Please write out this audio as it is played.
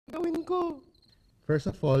gawin ko?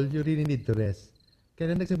 First of all, you really need to rest.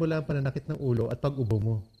 Kailan nagsimula ang pananakit ng ulo at pag-ubo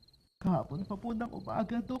mo? Kahapon pa po ng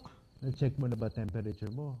umaga, Dok. Na-check mo na ba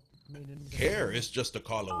temperature mo? Care is just a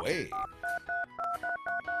call away.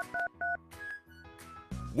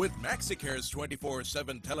 With MaxiCare's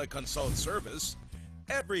 24/7 teleconsult service,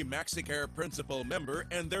 every MaxiCare Principal member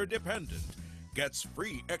and their dependent gets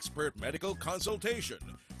free expert medical consultation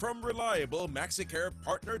from reliable MaxiCare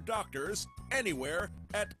partner doctors anywhere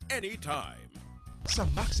at any time. Sa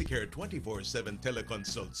MaxiCare 24/7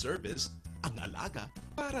 teleconsult service, ang alaga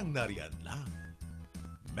parang nariyan lang.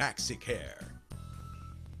 MaxiCare.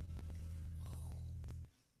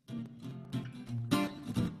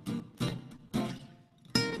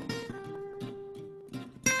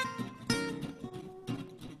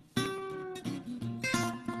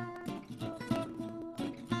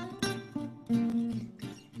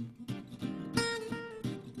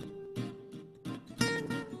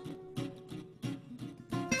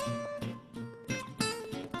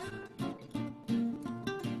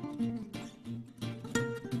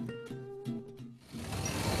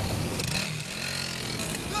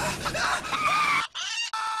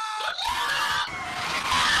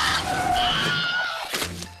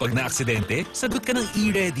 Pag na-aksidente, sagot ka ng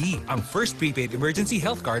e-Ready, ang first prepaid emergency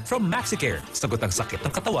health card from MaxiCare. Sagot ang sakit ng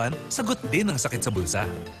katawan, sagot din ang sakit sa bulsa.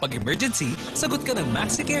 Pag emergency, sagot ka ng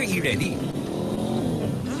MaxiCare e-Ready.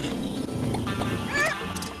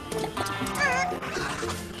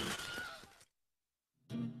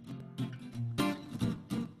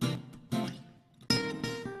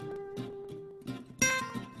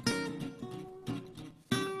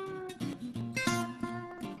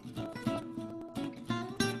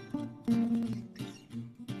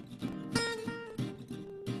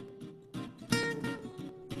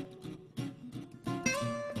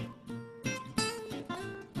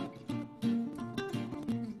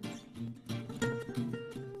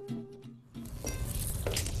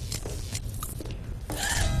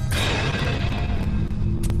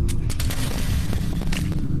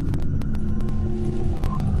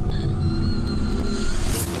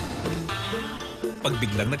 Pag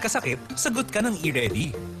biglang nagkasakit, sagot ka ng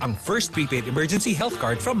e-Ready. Ang first prepaid emergency health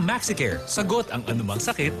card from MaxiCare. Sagot ang anumang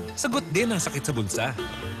sakit, sagot din ang sakit sa bulsa.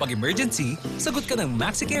 Pag emergency, sagot ka ng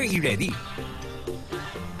MaxiCare e-Ready.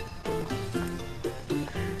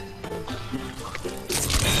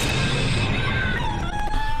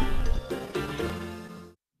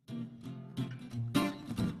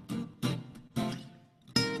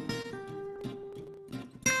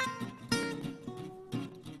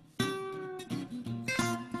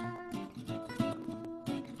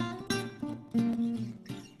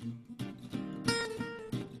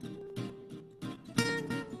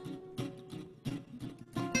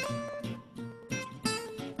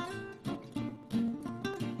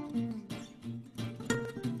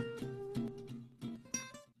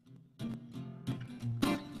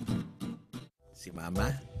 Si Mama,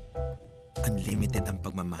 unlimited ang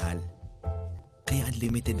pagmamahal. Kaya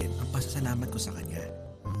unlimited din ang pasasalamat ko sa kanya.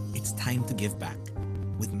 It's time to give back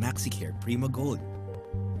with MaxiCare Primo Gold,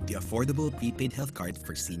 the affordable prepaid health card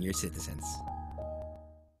for senior citizens.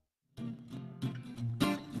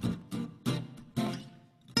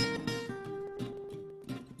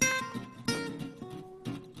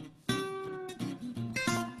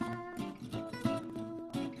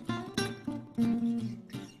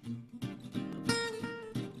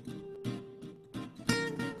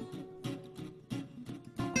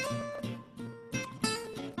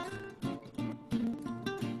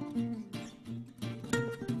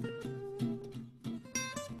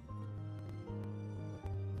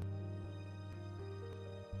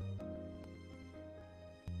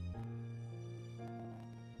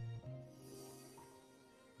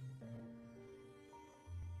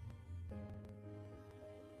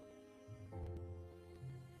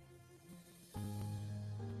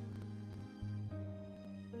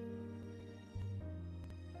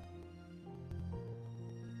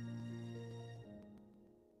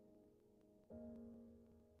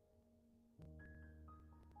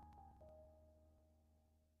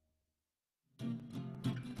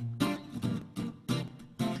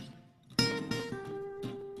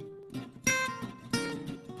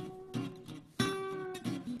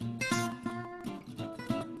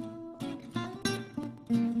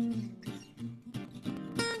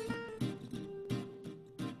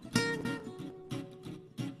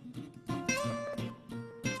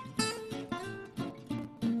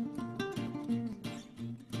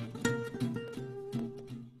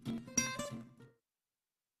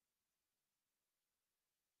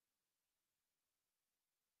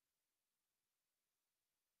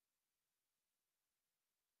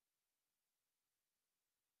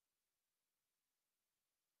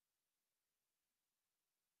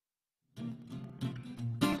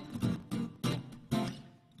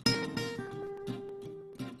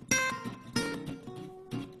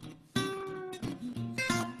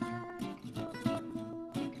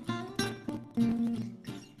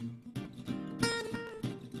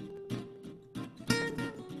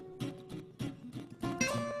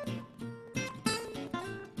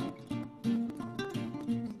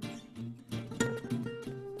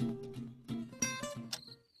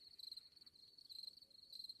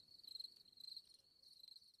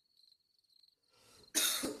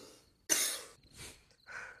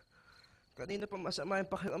 Kanina pa masama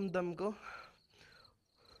yung pakiramdam ko.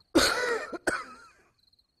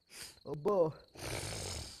 Obo.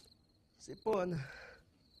 Sipon.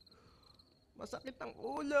 Masakit ang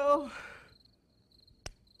ulo.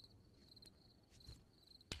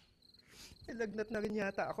 Nilagnat na rin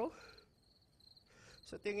yata ako.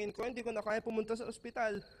 Sa tingin ko, hindi ko na kaya pumunta sa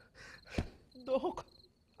ospital. Dok,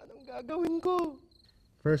 anong gagawin ko?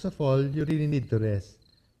 First of all, you really need to rest.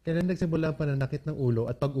 Kailan nagsimula ang pananakit ng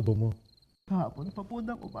ulo at pag-ubo mo? Kahapon pa po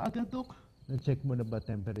ng umaga, Dok. Na-check mo na ba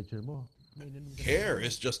temperature mo? Care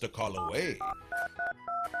is just a call away.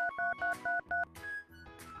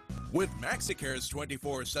 With MaxiCare's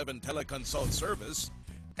 24/7 teleconsult service,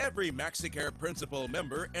 every MaxiCare Principal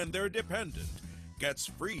member and their dependent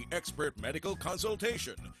gets free expert medical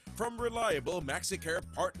consultation from reliable MaxiCare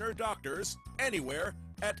partner doctors anywhere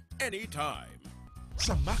at any time.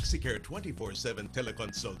 Sa MaxiCare 24/7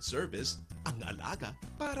 teleconsult service, ang alaga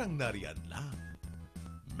parang nariyan lang.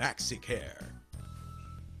 MaxiCare.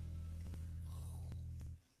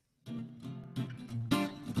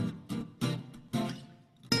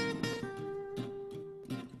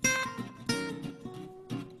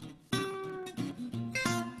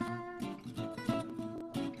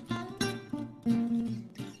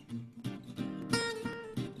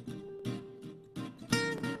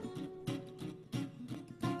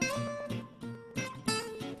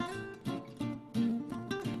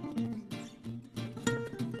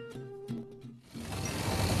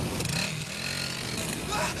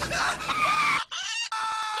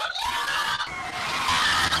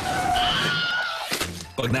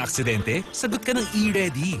 Pag na-aksidente, sagot ka ng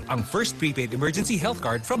e-Ready, ang first prepaid emergency health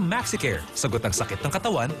card from MaxiCare. Sagot ang sakit ng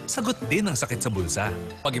katawan, sagot din ang sakit sa bulsa.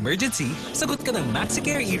 Pag emergency, sagot ka ng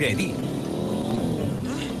MaxiCare e-Ready.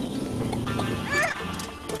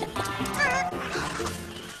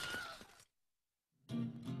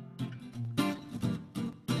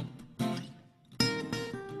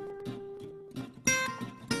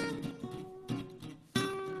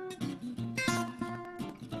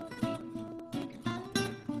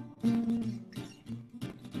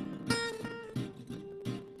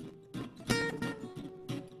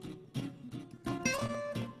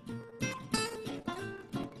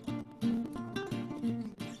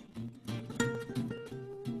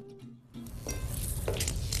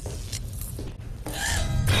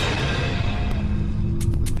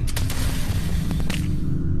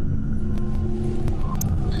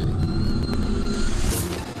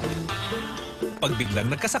 Pag biglang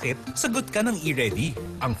nagkasakit, sagot ka ng e-Ready,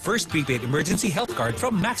 ang first prepaid emergency health card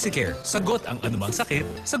from MaxiCare. Sagot ang anumang sakit,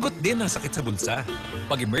 sagot din ang sakit sa bulsa.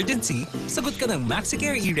 Pag emergency, sagot ka ng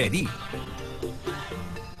MaxiCare e-Ready.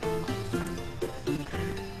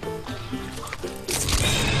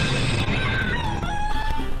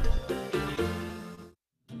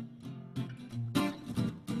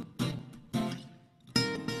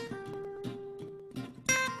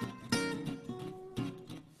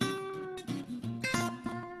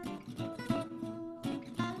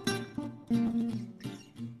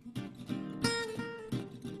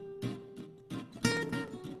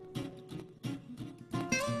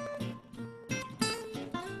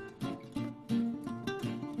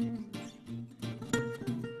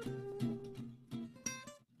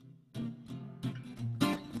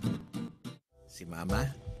 Si Mama,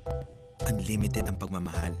 unlimited ang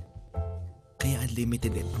pagmamahal. Kaya unlimited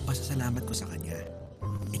din ang pasasalamat ko sa kanya.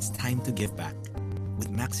 It's time to give back with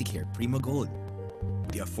MaxiCare Primo Gold,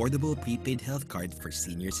 the affordable prepaid health card for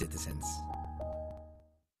senior citizens.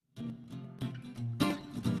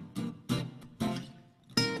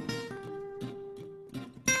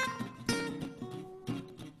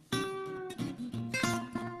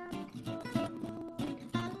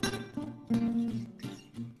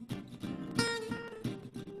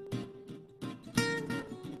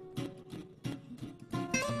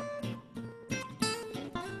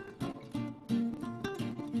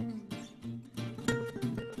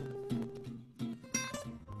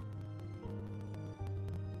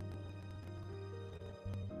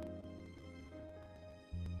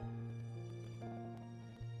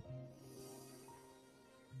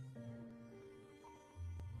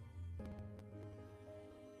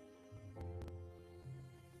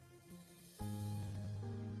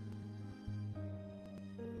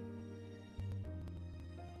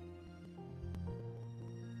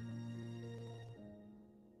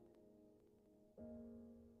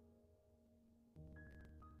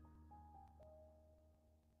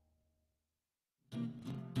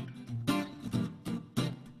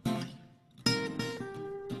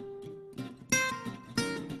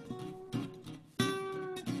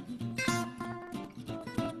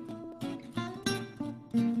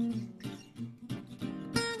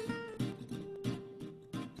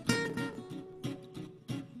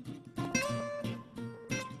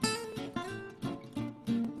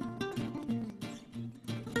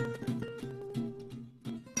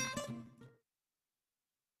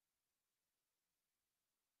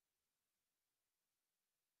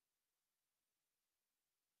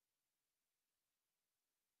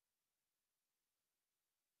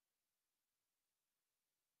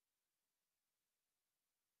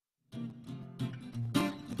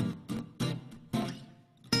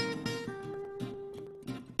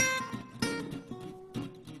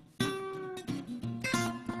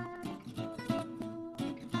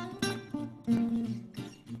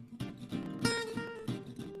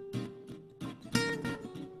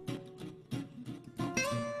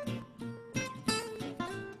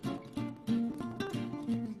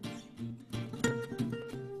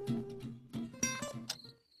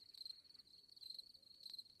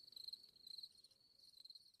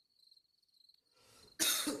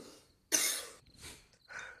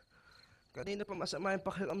 Kanina pa masama yung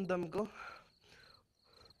pakiramdam ko.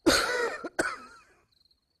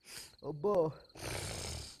 Obo.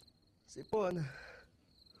 Sipon.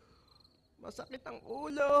 Masakit ang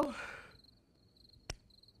ulo.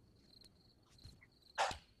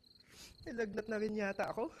 Nilagnat na rin yata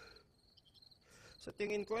ako. Sa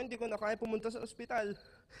tingin ko, hindi ko na kaya pumunta sa ospital.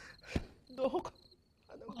 Dok,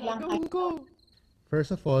 anong gagawin ko?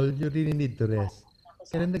 First of all, you really need to rest.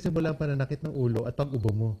 Kailan nagsimula ang pananakit ng ulo at pag-ubo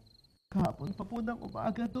mo? Kahapon pa po ng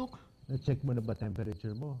umaga, Dok. Na-check mo na ba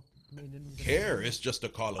temperature mo? Care is just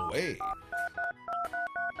a call away.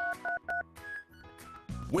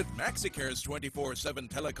 With MaxiCare's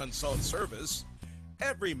 24/7 teleconsult service,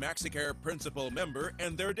 every MaxiCare Principal member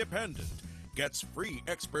and their dependent gets free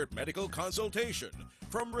expert medical consultation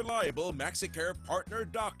from reliable MaxiCare partner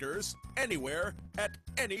doctors anywhere at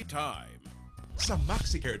any time. Sa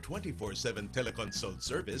MaxiCare 24/7 teleconsult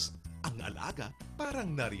service, ang alaga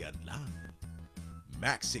parang nariyan lang.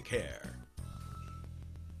 MaxiCare.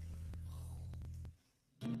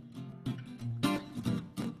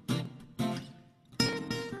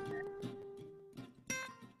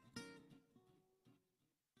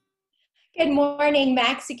 Good morning,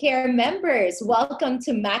 MaxiCare members. Welcome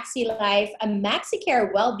to Maxi Life, a MaxiCare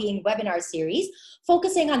Wellbeing webinar series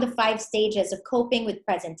focusing on the 5 stages of coping with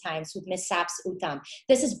present times with Ms. Saps Uttam.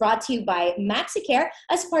 This is brought to you by MaxiCare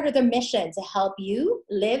as part of their mission to help you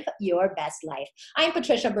live your best life. I'm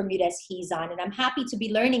Patricia Bermudez-Hizon, and I'm happy to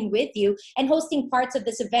be learning with you and hosting parts of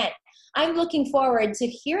this event. I'm looking forward to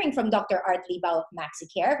hearing from Dr. Art Libao of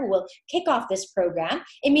MaxiCare, who will kick off this program,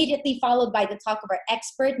 immediately followed by the talk of our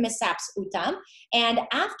expert, Ms. Saps Uttam. And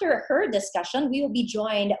after her discussion, we will be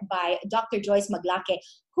joined by Dr. Joyce Maglaque,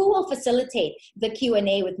 who will facilitate the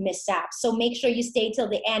Q&A with Ms. Saps. So make sure you stay till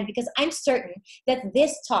the end, because I'm certain that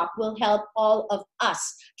this talk will help all of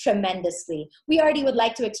us tremendously. We already would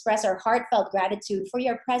like to express our heartfelt gratitude for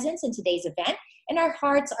your presence in today's event. And our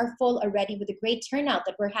hearts are full already with the great turnout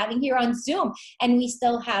that we're having here on Zoom. And we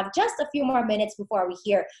still have just a few more minutes before we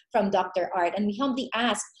hear from Dr. Art. And we humbly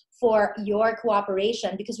ask for your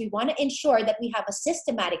cooperation, because we want to ensure that we have a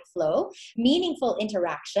systematic flow, meaningful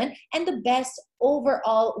interaction, and the best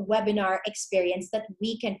overall webinar experience that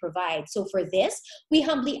we can provide. So for this, we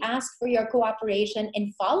humbly ask for your cooperation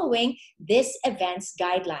in following this event's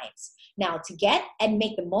guidelines. Now, to get and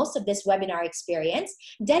make the most of this webinar experience,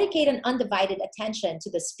 dedicate an undivided attention to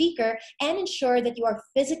the speaker and ensure that you are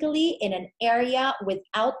physically in an area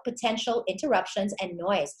without potential interruptions and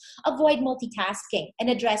noise. Avoid multitasking and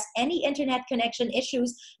address any internet connection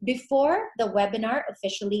issues before the webinar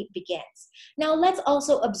officially begins. Now, let's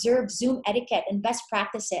also observe Zoom etiquette and best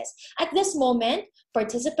practices. At this moment,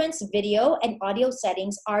 participants' video and audio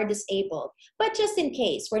settings are disabled. But just in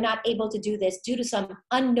case we're not able to do this due to some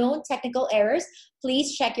unknown technical errors,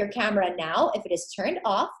 please check your camera now if it is turned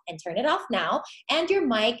off, and turn it off now, and your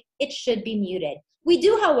mic, it should be muted. We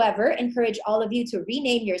do, however, encourage all of you to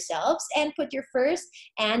rename yourselves and put your first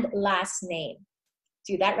and last name.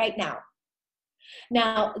 Do that right now.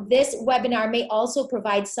 Now, this webinar may also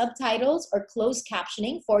provide subtitles or closed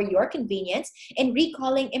captioning for your convenience in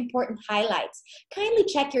recalling important highlights. Kindly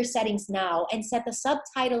check your settings now and set the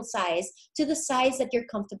subtitle size to the size that you're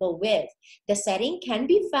comfortable with. The setting can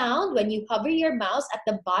be found when you hover your mouse at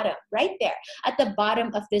the bottom, right there, at the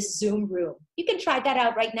bottom of this Zoom room. You can try that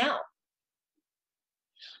out right now.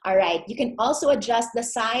 All right, you can also adjust the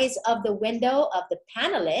size of the window of the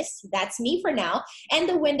panelists, that's me for now, and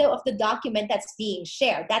the window of the document that's being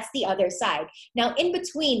shared, that's the other side. Now, in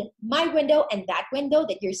between my window and that window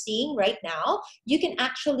that you're seeing right now, you can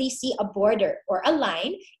actually see a border or a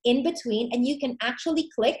line in between, and you can actually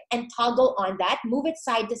click and toggle on that, move it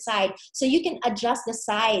side to side, so you can adjust the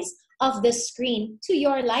size of the screen to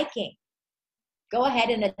your liking. Go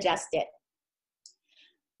ahead and adjust it.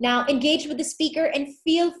 Now, engage with the speaker and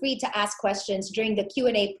feel free to ask questions during the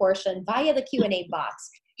Q&A portion via the Q&A box.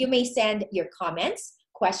 You may send your comments,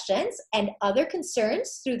 questions, and other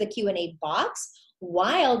concerns through the Q&A box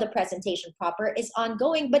while the presentation proper is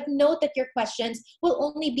ongoing, but note that your questions will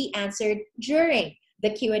only be answered during the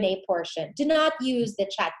Q&A portion. Do not use the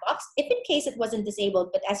chat box if in case it wasn't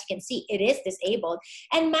disabled, but as you can see, it is disabled,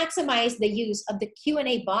 and maximize the use of the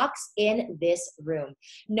Q&A box in this room.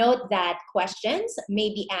 Note that questions may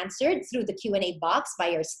be answered through the Q&A box by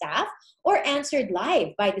your staff or answered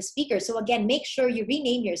live by the speaker. So again, make sure you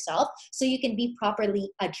rename yourself so you can be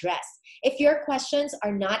properly addressed. If your questions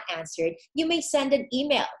are not answered, you may send an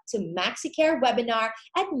email to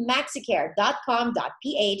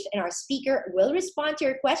maxicarewebinar@maxicare.com.ph, and our speaker will respond to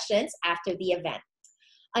your questions after the event.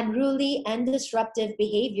 Unruly and disruptive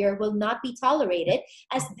behavior will not be tolerated,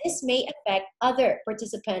 as this may affect other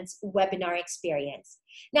participants' webinar experience.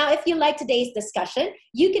 Now, if you like today's discussion,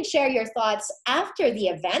 you can share your thoughts after the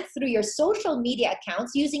event through your social media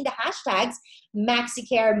accounts using the hashtags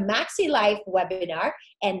MaxiCare MaxiLife Webinar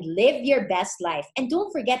and Live Your Best Life. And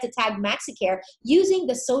don't forget to tag MaxiCare using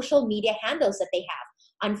the social media handles that they have.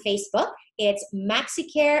 On Facebook, it's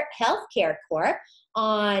MaxiCare Healthcare Corp.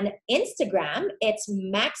 On Instagram, it's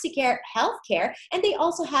MaxiCare Healthcare, and they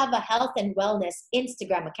also have a health and wellness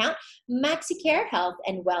Instagram account, MaxiCare Health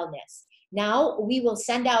and Wellness. Now, we will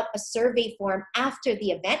send out a survey form after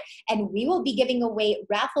the event, and we will be giving away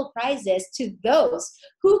raffle prizes to those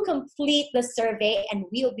who complete the survey, and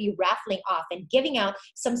we'll be raffling off and giving out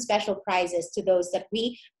some special prizes to those that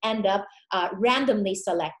we end up randomly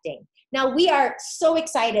selecting. Now, we are so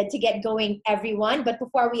excited to get going, everyone. But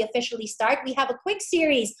before we officially start, we have a quick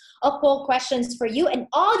series of poll questions for you. And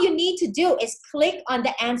all you need to do is click on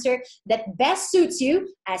the answer that best suits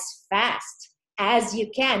you as fast as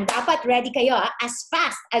you can. Dapat ready kayo, as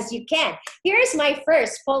fast as you can. Here's my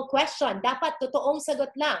first poll question. Dapat totoong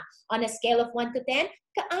sagot lang. On a scale of 1 to 10,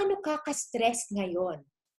 kaano ka ka-stress ngayon?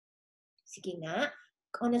 Sige nga,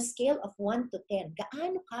 on a scale of 1 to 10,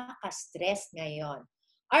 gaano ka ka-stress ngayon?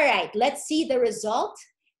 All right, let's see the result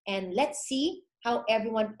and let's see how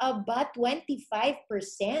everyone, about 25%.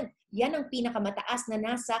 Yan ang pinakamataas na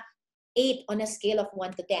nasa 8 on a scale of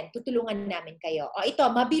 1 to 10. Tutulungan namin kayo. O ito,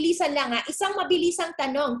 mabilisan lang ha. Isang mabilisang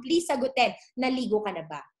tanong, please sagutin. Naligo ka na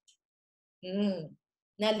ba?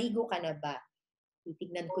 Naligo ka na ba?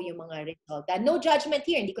 Titignan ko yung mga result. No judgment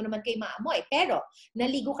here. Hindi ko naman kayo maamoy. Pero,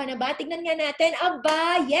 naligo ka na ba? Tignan nga natin.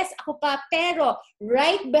 Aba, yes, ako pa. Pero,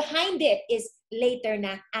 right behind it is later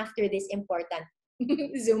na after this important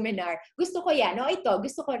Zoominar. Gusto ko yan. No, ito,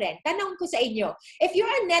 gusto ko rin. Tanong ko sa inyo, if you're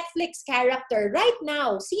a Netflix character right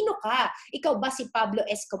now, sino ka? Ikaw ba si Pablo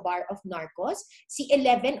Escobar of Narcos? Si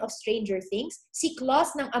Eleven of Stranger Things? Si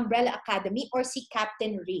Klaus ng Umbrella Academy? Or si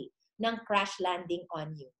Captain Ree ng Crash Landing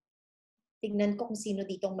on You? Tignan ko kung sino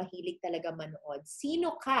ditong mahilig talaga manood.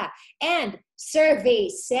 Sino ka? And survey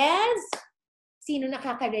says, sino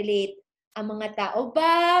nakaka-relate? Ang mga tao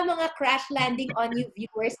ba, mga Crash Landing on You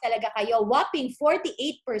viewers talaga kayo? Whopping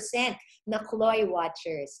 48% na Chloe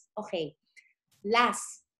watchers. Okay.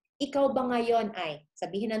 Last, ikaw ba ngayon ay,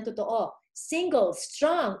 sabihin ng totoo, single,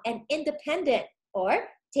 strong, and independent? Or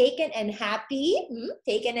taken and happy?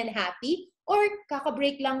 Taken and happy? Or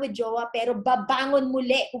kaka-break lang with jowa pero babangon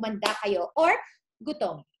muli, kumanda kayo? Or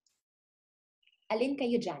gutom? Alin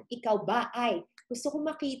kayo dyan? Ikaw ba ay gusto ko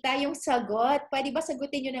makita yung sagot? Pwede ba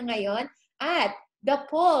sagutin nyo na ngayon? At the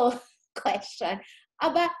poll question,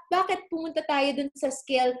 aba, bakit pumunta tayo dun sa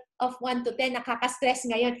scale of 1 to 10? Nakaka-stress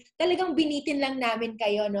ngayon. Talagang binitin lang namin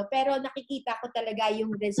kayo, no? Pero nakikita ko talaga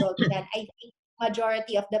yung result na I think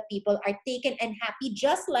majority of the people are taken and happy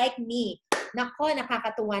just like me. Nako,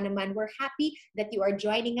 nakakatuwa naman. We're happy that you are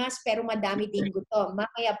joining us, pero madami din gutom.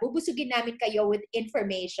 Mamaya, bubusugin namin kayo with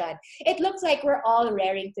information. It looks like we're all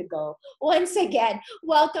raring to go. Once again,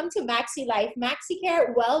 welcome to MaxiLife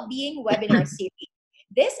MaxiCare Wellbeing Webinar Series.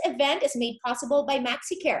 This event is made possible by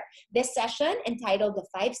MaxiCare. This session, entitled The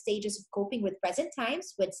 5 Stages of Coping with Present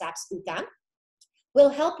Times with SAPS Uttam,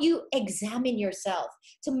 will help you examine yourself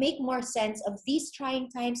to make more sense of these trying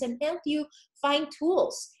times and help you find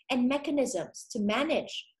tools and mechanisms to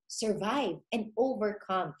manage, survive, and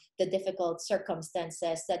overcome the difficult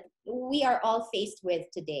circumstances that we are all faced with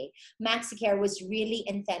today. MaxiCare was really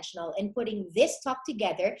intentional in putting this talk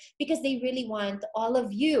together because they really want all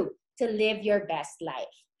of you to live your best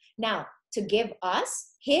life. Now, to give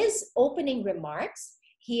us his opening remarks,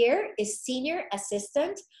 here is Senior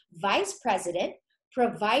Assistant Vice President,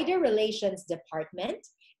 Provider Relations Department,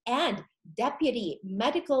 and Deputy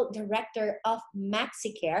Medical Director of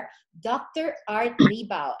MaxiCare, Dr. Art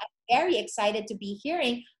Libao. I'm very excited to be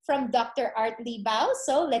hearing from Dr. Art Libao,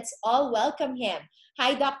 so let's all welcome him.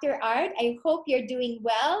 Hi, Dr. Art. I hope you're doing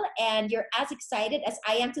well and you're as excited as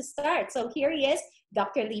I am to start. So here he is,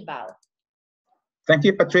 Dr. Libao. Thank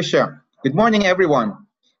you, Patricia. Good morning, everyone.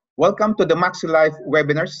 Welcome to the MaxiLife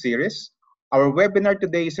webinar series. Our webinar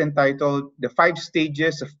today is entitled The 5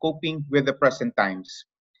 Stages of Coping with the Present Times.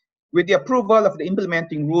 With the approval of the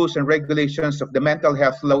implementing rules and regulations of the mental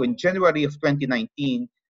health law in January of 2019,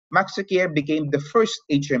 MaxiCare became the first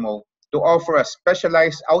HMO to offer a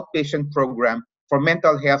specialized outpatient program for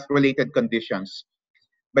mental health-related conditions.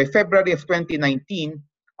 By February of 2019,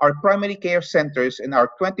 our primary care centers and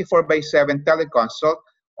our 24/7 teleconsult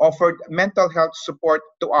offered mental health support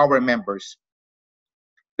to our members.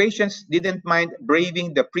 Patients didn't mind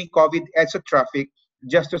braving the pre-COVID extra traffic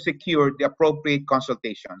just to secure the appropriate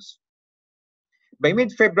consultations. By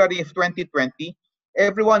mid-February of 2020,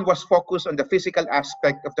 everyone was focused on the physical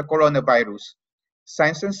aspect of the coronavirus.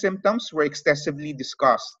 Signs and symptoms were extensively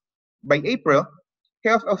discussed. By April,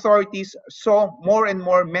 health authorities saw more and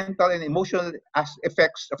more mental and emotional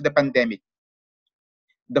effects of the pandemic.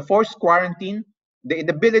 The forced quarantine, the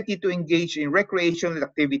inability to engage in recreational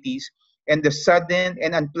activities, and the sudden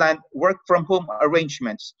and unplanned work from home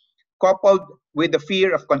arrangements, coupled with the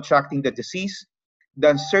fear of contracting the disease,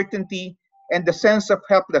 the uncertainty, and the sense of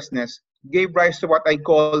helplessness gave rise to what I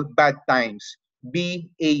call bad times.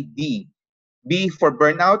 BAD. B for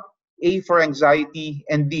burnout, A for anxiety,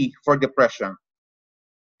 and D for depression.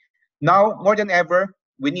 Now, more than ever,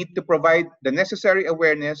 we need to provide the necessary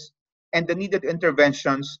awareness and the needed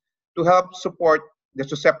interventions to help support the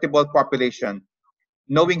susceptible population.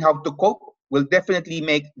 Knowing how to cope will definitely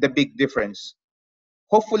make the big difference.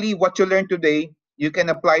 Hopefully, what you learned today, you can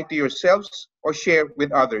apply to yourselves or share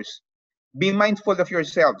with others. Be mindful of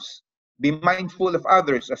yourselves. Be mindful of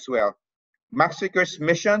others as well. Maxicur's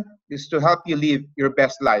mission is to help you live your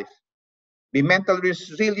best life. Be mentally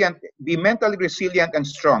resilient and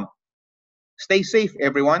strong. Stay safe,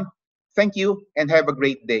 everyone. Thank you and have a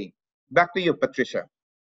great day. Back to you, Patricia.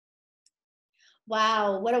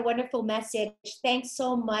 Wow, what a wonderful message. Thanks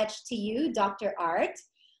so much to you, Dr. Art.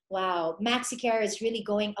 Wow, MaxiCare is really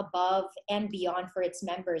going above and beyond for its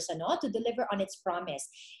members to deliver on its promise.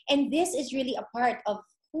 And this is really a part of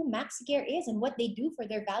who MaxiCare is and what they do for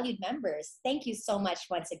their valued members. Thank you so much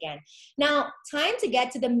once again. Now, time to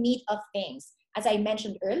get to the meat of things. As I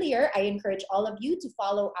mentioned earlier, I encourage all of you to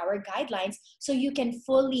follow our guidelines so you can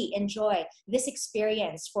fully enjoy this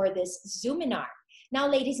experience for this Zoominar. Now,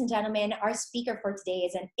 ladies and gentlemen, our speaker for today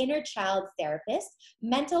is an inner child therapist,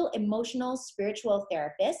 mental, emotional, spiritual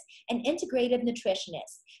therapist, and integrative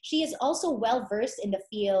nutritionist. She is also well-versed in the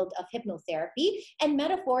field of hypnotherapy and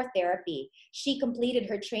metaphor therapy. She completed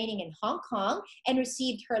her training in Hong Kong and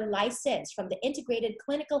received her license from the Integrated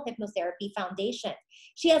Clinical Hypnotherapy Foundation.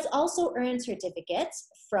 She has also earned certificates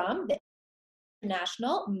from the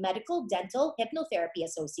International Medical Dental Hypnotherapy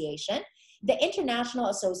Association, the International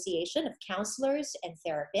Association of Counselors and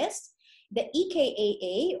Therapists, the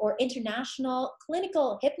EKAA, or International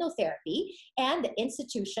Clinical Hypnotherapy, and the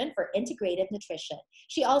Institution for Integrative Nutrition.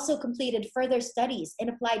 She also completed further studies in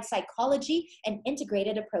applied psychology and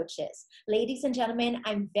integrated approaches. Ladies and gentlemen,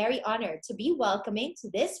 I'm very honored to be welcoming to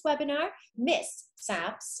this webinar, Miss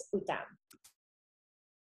Saps Uttam.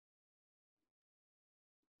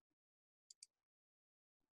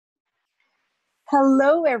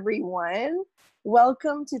 Hello, everyone.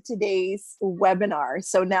 Welcome to today's webinar.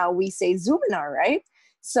 So now we say Zoominar, right?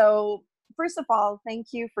 So first of all, thank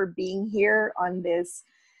you for being here on this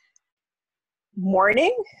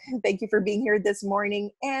morning. Thank you for being here this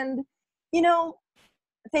morning. And,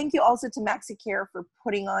 thank you also to MaxiCare for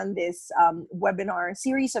putting on this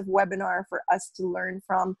series of webinar for us to learn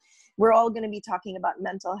from. We're all going to be talking about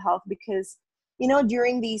mental health because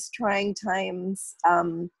during these trying times,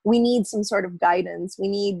 we need some sort of guidance. We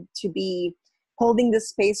need to be holding the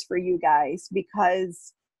space for you guys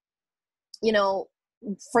because,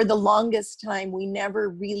 for the longest time, we never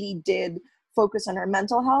really did focus on our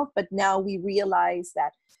mental health. But now we realize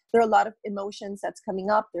that there are a lot of emotions that's coming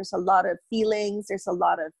up. There's a lot of feelings. There's a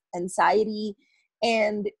lot of anxiety.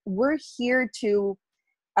 And we're here to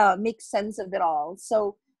make sense of it all.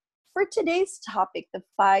 So for today's topic, the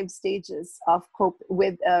 5 stages of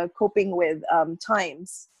coping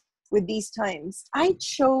with these times, I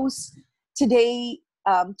chose today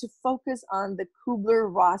to focus on the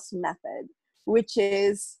Kubler-Ross method, which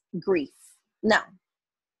is grief. Now,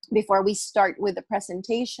 before we start with the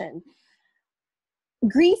presentation,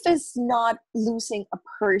 grief is not losing a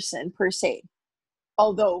person per se,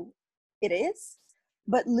 although it is,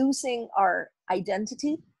 but losing our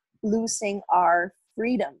identity, losing our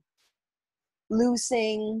freedom,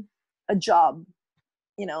 losing a job,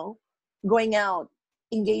 going out,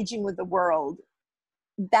 engaging with the world.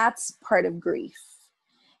 That's part of grief.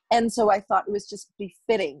 And so I thought it was just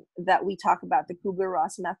befitting that we talk about the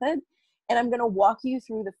Kubler-Ross method. And I'm going to walk you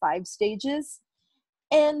through the 5 stages.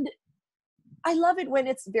 And I love it when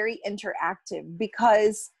it's very interactive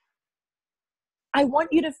because I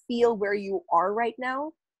want you to feel where you are right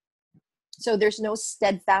now. So there's no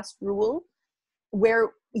steadfast rule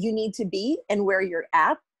where you need to be and where you're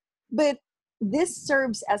at, but this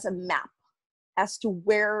serves as a map as to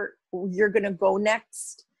where you're going to go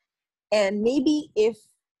next. And maybe if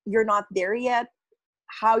you're not there yet,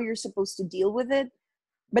 how you're supposed to deal with it.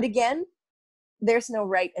 But again, there's no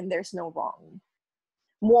right and there's no wrong.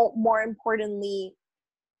 More importantly,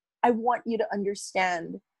 I want you to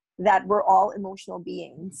understand that we're all emotional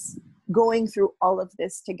beings going through all of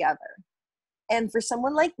this together. And for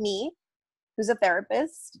someone like me, who's a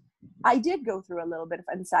therapist, I did go through a little bit of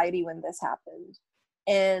anxiety when this happened.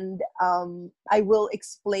 And I will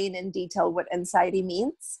explain in detail what anxiety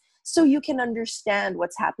means so you can understand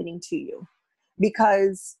what's happening to you.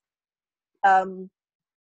 Because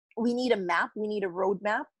we need a map, we need a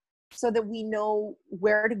roadmap so that we know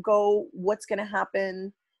where to go, what's going to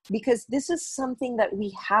happen. Because this is something that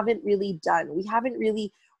we haven't really done.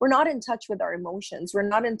 We're not in touch with our emotions. We're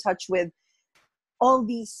not in touch with all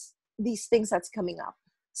these things that's coming up.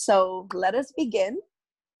 So let us begin.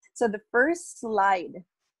 So the first slide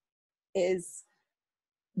is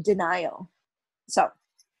denial. So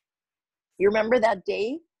you remember that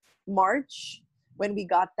day, March, when we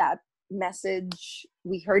got that message,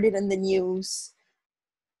 we heard it in the news.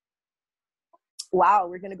 Wow,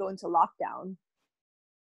 we're going to go into lockdown.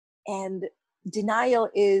 And denial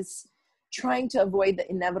is trying to avoid the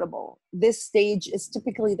inevitable. This stage is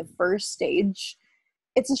typically the first stage.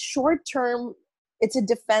 It's a short term, it's a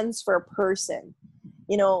defense for a person.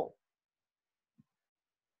 You know,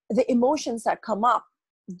 the emotions that come up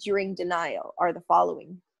during denial are the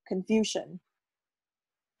following: confusion,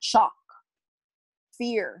 shock,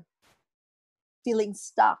 fear, feeling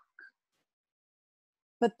stuck.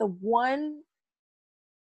 But the one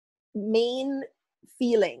main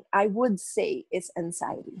feeling I would say is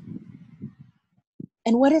anxiety.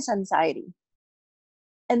 And what is anxiety?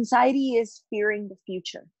 Anxiety is fearing the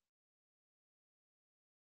future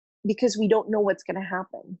because we don't know what's going to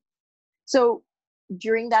happen. So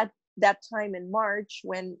during that time in March,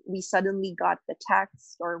 when we suddenly got the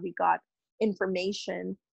text or we got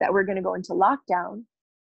information that we're going to go into lockdown,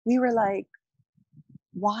 we were like,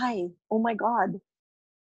 why? Oh my God.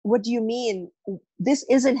 What do you mean? This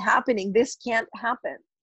isn't happening. This can't happen.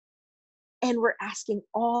 And we're asking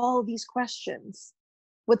all these questions.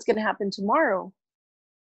 What's going to happen tomorrow?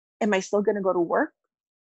 Am I still going to go to work?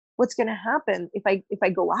 What's going to happen if I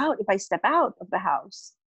go out, if I step out of the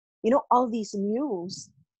house? You know, all these news.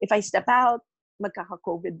 If I step out,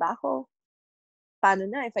 magkaka-COVID ba ako? Paano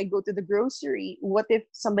na? If I go to the grocery, what if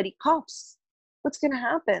somebody coughs? What's going to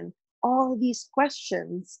happen? All these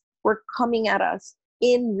questions were coming at us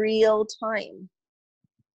in real time.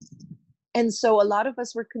 And so a lot of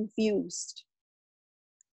us were confused.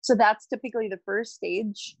 So that's typically the first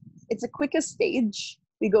stage. It's the quickest stage.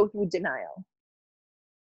 We go through denial.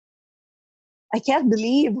 I can't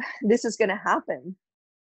believe this is going to happen.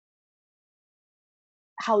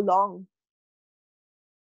 How long?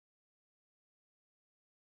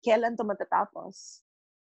 Kailan to matatapos?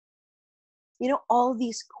 You know, all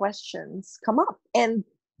these questions come up. And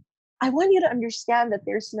I want you to understand that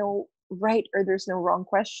there's no right or there's no wrong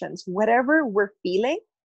questions. Whatever we're feeling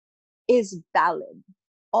is valid.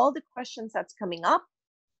 All the questions that's coming up,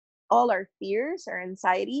 all our fears, our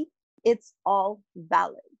anxiety, it's all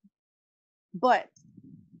valid. But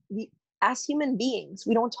as human beings,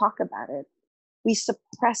 we don't talk about it. We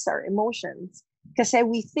suppress our emotions because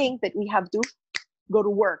we think that we have to go to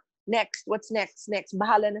work. Next, what's next? Next,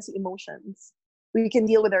 bahala na si emotions. We can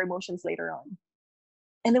deal with our emotions later on.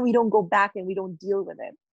 And then we don't go back and we don't deal with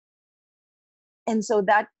it. And so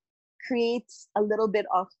that creates a little bit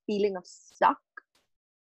of feeling of stuck,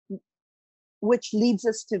 which leads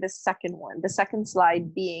us to the second one, the second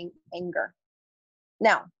slide being anger.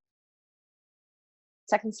 Now,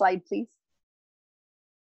 second slide, please.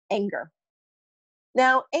 Anger.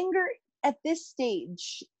 Now, anger at this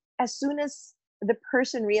stage, as soon as the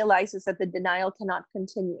person realizes that the denial cannot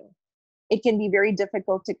continue, it can be very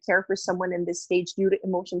difficult to care for someone in this stage due to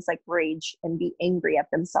emotions like rage and be angry at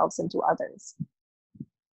themselves and to others.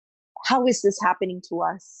 How is this happening to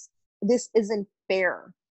us? This isn't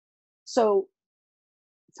fair. So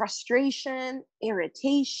frustration,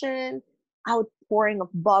 irritation, outpouring of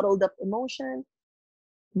bottled up emotion,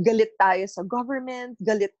 galit tayo sa government,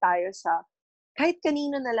 galit tayo sa kahit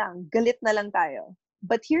kanino na lang, galit na lang tayo.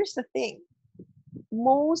 But here's the thing.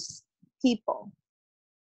 Most people,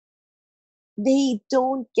 they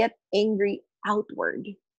don't get angry outward.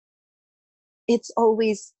 It's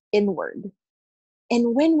always inward.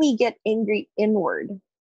 And when we get angry inward,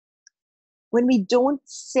 when we don't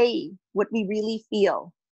say what we really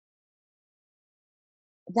feel,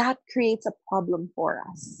 that creates a problem for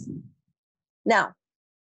us. Now,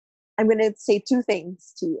 I'm going to say two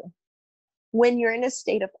things to you. When you're in a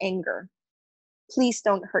state of anger, please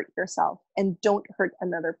don't hurt yourself and don't hurt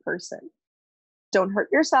another person. Don't hurt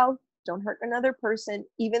yourself. Don't hurt another person,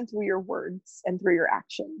 even through your words and through your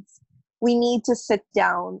actions. we need to sit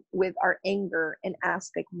down with our anger and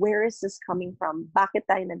ask, like, where is this coming from? Bakit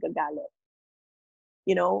tayo nagagalit?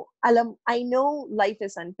 You know, I know life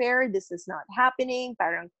is unfair. This is not happening.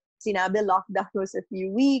 Parang sinabi lockdown was a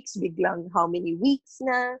few weeks, biglang how many weeks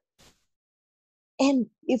na. And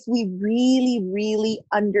if we really, really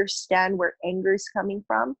understand where anger is coming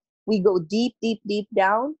from, we go deep, deep, deep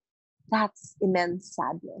down, that's immense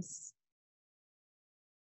sadness.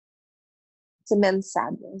 It's immense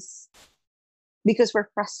sadness. Because we're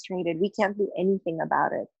frustrated. We can't do anything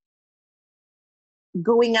about it.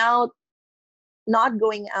 Going out, not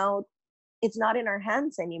going out, it's not in our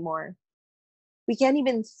hands anymore. We can't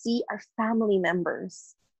even see our family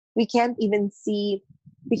members. We can't even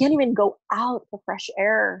go out for fresh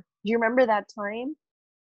air. Do you remember that time?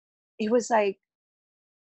 It was like,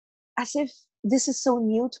 as if this is so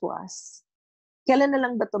new to us. Kailan na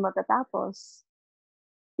lang ba ito matatapos?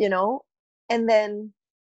 You know? And then,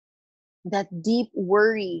 that deep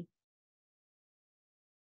worry.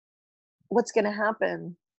 What's going to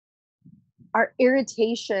happen? Our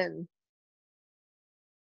irritation.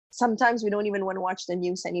 Sometimes we don't even want to watch the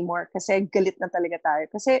news anymore kasi galit na talaga tayo.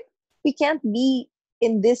 Kasi we can't be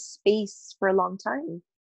in this space for a long time.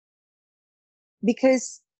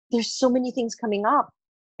 Because there's so many things coming up.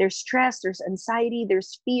 There's stress, there's anxiety,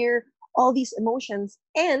 there's fear, all these emotions.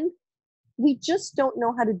 And we just don't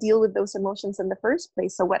know how to deal with those emotions in the first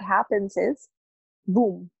place. So what happens is,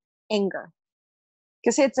 boom, anger.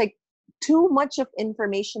 Because it's like too much of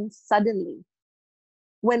information suddenly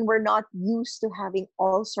when we're not used to having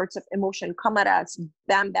all sorts of emotion come at us,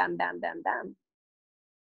 bam, bam, bam, bam, bam.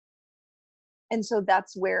 And so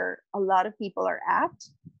that's where a lot of people are at.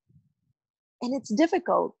 And it's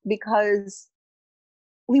difficult because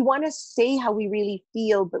we want to say how we really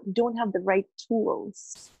feel, but we don't have the right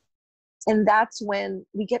tools. And that's when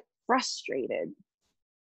we get frustrated.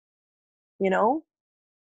 You know?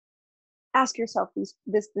 Ask yourself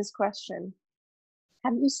this question.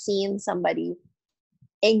 Have you seen somebody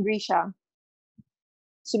angry siya,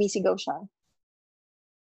 sumisigaw siya,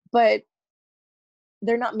 but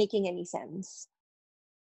they're not making any sense?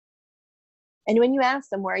 And when you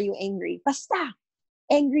ask them, why are you angry? Basta,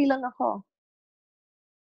 angry lang ako.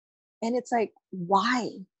 And it's like, why?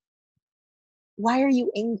 Why are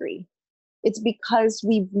you angry? It's because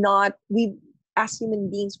as human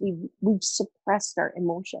beings, we've suppressed our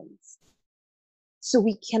emotions. So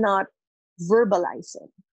we cannot verbalize it.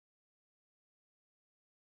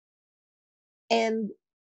 And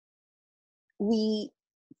we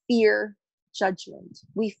fear judgment.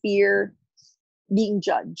 We fear being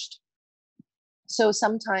judged. So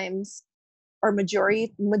sometimes, or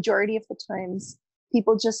majority of the times,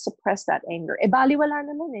 people just suppress that anger. Baliwala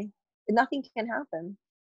naman eh. Nothing can happen.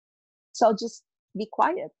 So I'll just be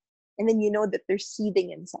quiet. And then you know that they're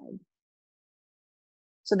seething inside.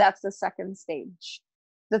 So that's the second stage.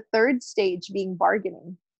 The third stage being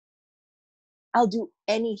bargaining. I'll do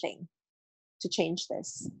anything to change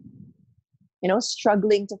this. You know,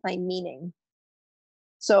 struggling to find meaning.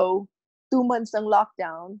 So 2 months ng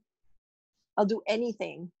lockdown, I'll do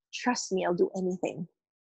anything. Trust me, I'll do anything.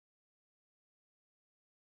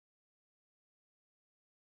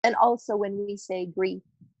 And also when we say grief,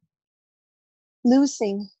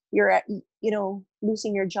 losing your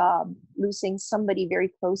job, losing somebody very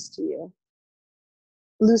close to you,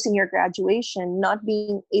 losing your graduation, not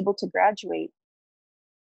being able to graduate.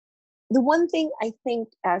 The one thing I think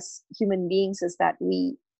as human beings is that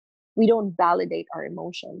we don't validate our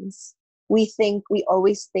emotions. We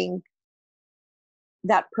always think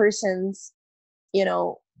that person's,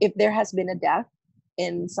 if there has been a death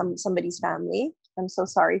in somebody's family, I'm so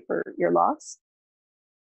sorry for your loss.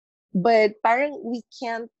 But parang we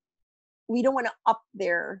don't want to up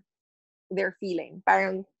their feeling.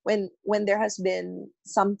 Parang when there has been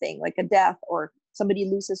something like a death or somebody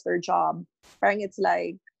loses their job, parang it's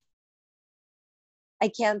like, I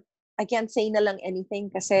can't say na lang anything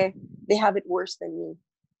kasi they have it worse than me.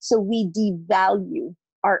 So we devalue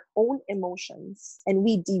our own emotions and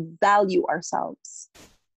we devalue ourselves.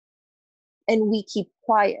 And we keep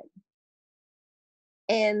quiet.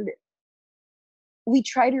 And we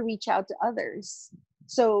try to reach out to others.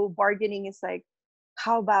 So bargaining is like,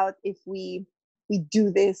 how about if we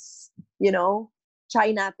do this,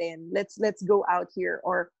 try natin, let's go out here,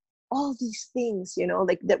 or all these things,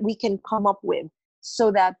 like that we can come up with,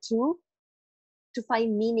 so that to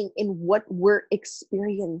find meaning in what we're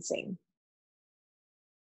experiencing.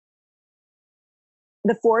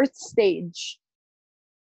 The fourth stage,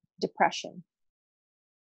 depression.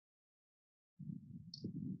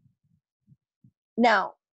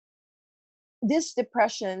 Now, this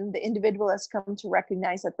depression, the individual has come to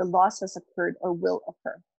recognize that the loss has occurred or will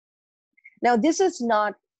occur. Now, this is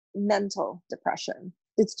not mental depression.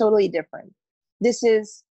 It's totally different. This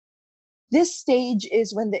stage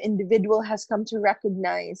is when the individual has come to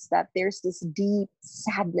recognize that there's this deep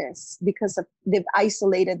sadness because they've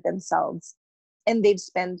isolated themselves and they've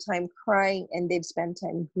spent time crying and they've spent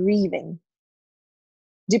time grieving.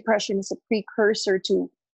 Depression is a precursor to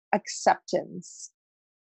acceptance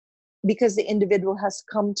because the individual has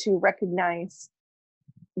come to recognize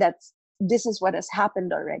that this is what has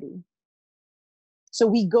happened already.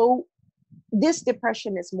 So this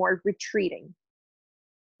depression is more retreating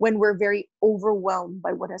when we're very overwhelmed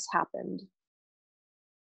by what has happened.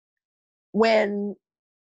 When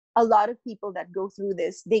a lot of people that go through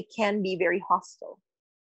this, they can be very hostile.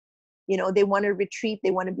 They want to retreat,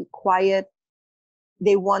 they want to be quiet,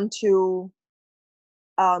 they want to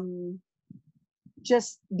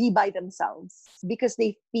just be by themselves because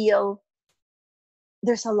they feel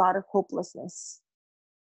there's a lot of hopelessness.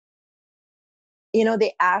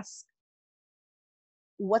 They ask,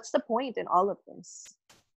 what's the point in all of this?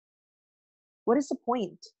 What is the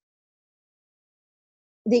point?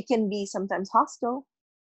 They can be sometimes hostile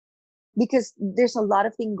because there's a lot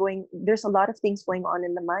of things going on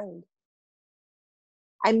in the mind.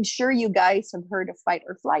 I'm sure you guys have heard of fight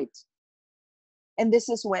or flight. And this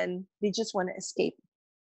is when they just want to escape.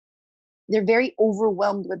 They're very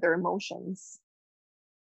overwhelmed with their emotions.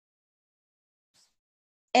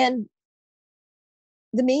 And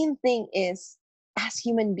the main thing is, as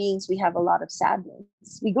human beings, we have a lot of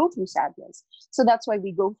sadness. We go through sadness. So that's why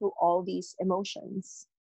we go through all these emotions.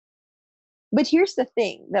 But here's the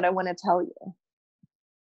thing that I want to tell you.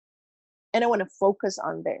 And I want to focus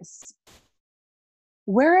on this.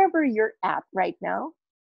 Wherever you're at right now,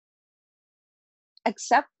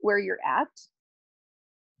 accept where you're at.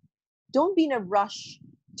 Don't be in a rush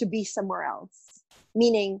to be somewhere else.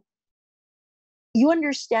 Meaning, you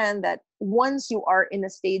understand that once you are in a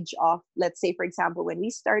stage of, let's say, for example, when we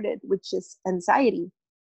started, which is anxiety,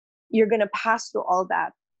 you're going to pass through all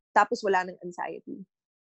that. Tapos wala ng anxiety.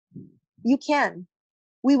 You can.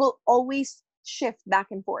 We will always shift back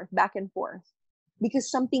and forth,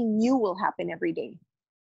 because something new will happen every day.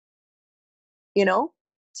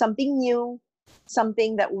 Something new,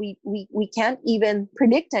 something that we can't even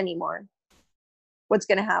predict anymore what's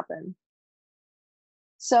going to happen.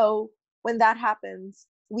 So when that happens,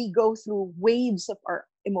 we go through waves of our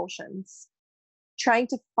emotions, trying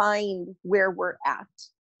to find where we're at.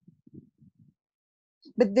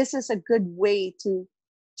 But this is a good way to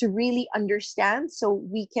really understand, so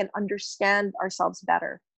we can understand ourselves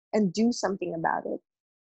better and do something about it.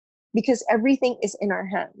 Because everything is in our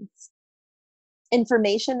hands.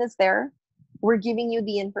 Information is there. We're giving you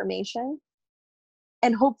the information.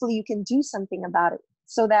 And hopefully you can do something about it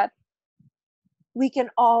so that we can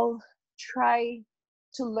all try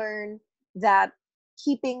to learn that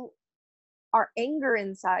keeping our anger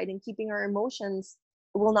inside and keeping our emotions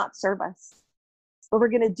will not serve us. But we're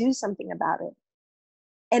going to do something about it.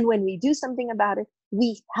 And when we do something about it,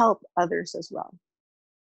 we help others as well.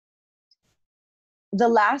 The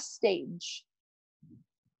last stage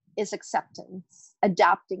is acceptance,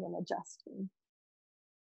 adapting and adjusting.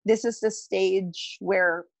 This is the stage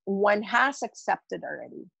where one has accepted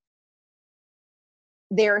already.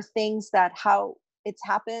 There are things that how it's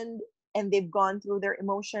happened and they've gone through their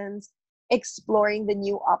emotions, exploring the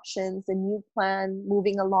new options, the new plan,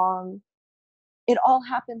 moving along. It all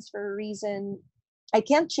happens for a reason. I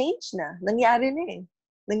can't change na. Nangyari na eh.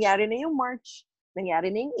 Nangyari na yung March.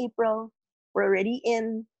 Nangyari na yung April. We're already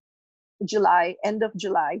in July, end of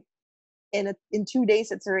July. In 2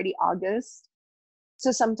 days, it's already August.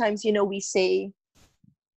 So sometimes, we say,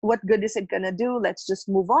 what good is it going to do? Let's just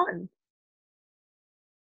move on.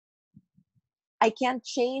 I can't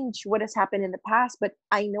change what has happened in the past, but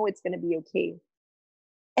I know it's going to be okay.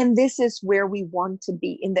 And this is where we want to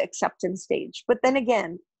be, in the acceptance stage. But then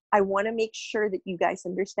again, I want to make sure that you guys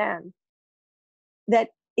understand that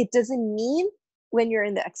it doesn't mean when you're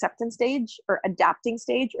in the acceptance stage or adapting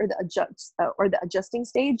stage or the adjusting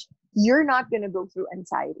stage, you're not going to go through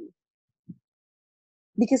anxiety.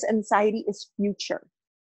 Because anxiety is future.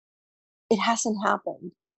 It hasn't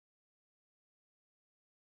happened.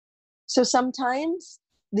 So sometimes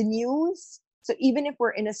the news, so even if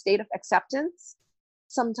we're in a state of acceptance,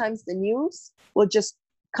 sometimes the news will just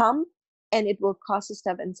come and it will cause us to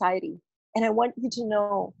have anxiety. And I want you to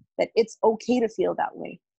know that it's okay to feel that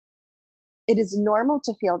way. It is normal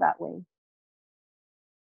to feel that way.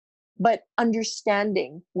 But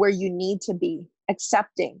understanding where you need to be,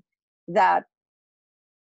 accepting that,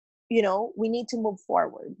 we need to move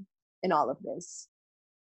forward. in all of this.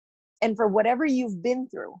 And for whatever you've been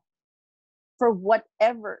through, for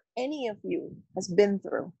whatever any of you has been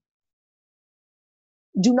through,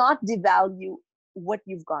 do not devalue what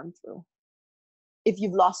you've gone through. If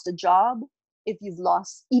you've lost a job, if you've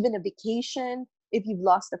lost even a vacation, if you've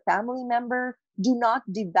lost a family member, do not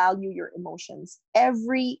devalue your emotions.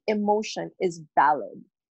 Every emotion is valid.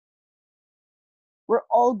 We're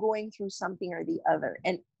all going through something or the other,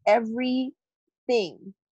 and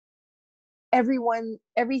everything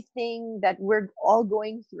that we're all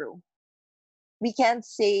going through, we can't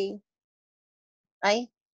say,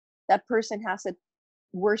 that person has it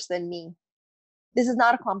worse than me. This is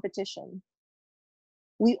not a competition.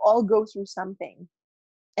 We all go through something,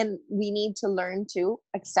 and we need to learn to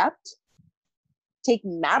accept, take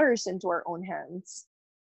matters into our own hands.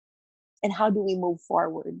 And how do we move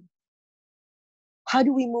forward? How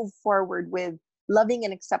do we move forward with loving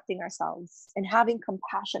and accepting ourselves and having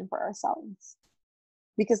compassion for ourselves?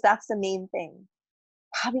 Because that's the main thing.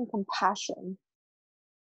 Having compassion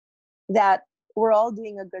that we're all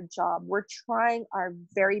doing a good job. We're trying our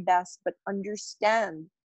very best, but understand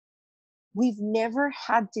we've never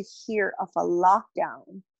had to hear of a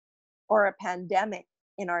lockdown or a pandemic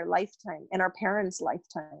in our lifetime, in our parents'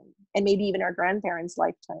 lifetime, and maybe even our grandparents'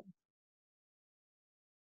 lifetime.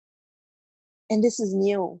 And this is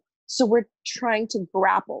new. So we're trying to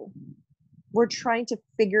grapple. We're trying to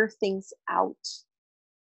figure things out.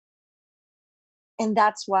 And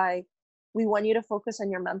that's why we want you to focus on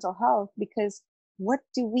your mental health, because what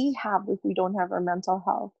do we have if we don't have our mental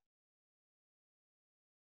health?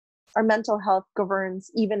 Our mental health governs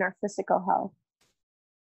even our physical health.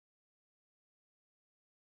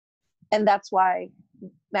 And that's why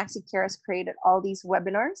MaxiCare has created all these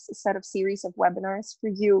webinars, a set of series of webinars for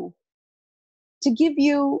you, to give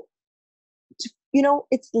you,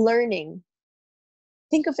 it's learning.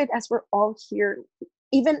 Think of it as we're all here.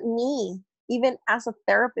 Even me, even as a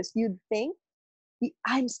therapist, you'd think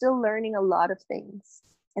I'm still learning a lot of things,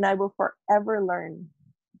 and I will forever learn.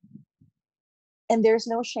 And there's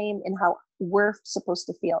no shame in how we're supposed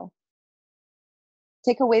to feel.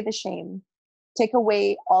 Take away the shame. Take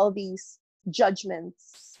away all these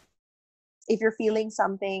judgments. If you're feeling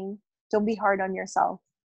something, don't be hard on yourself.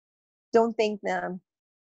 Don't think na,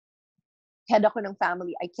 head ako ng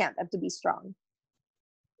family, I can't, I have to be strong.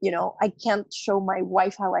 I can't show my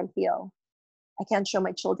wife how I feel. I can't show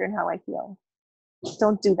my children how I feel.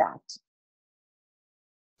 Don't do that.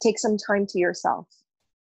 Take some time to yourself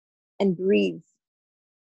and breathe.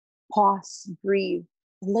 Pause, breathe,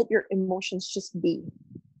 and let your emotions just be.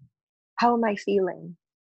 How am I feeling?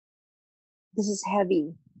 This is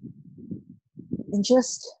heavy. And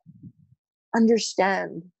just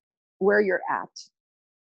understand where you're at.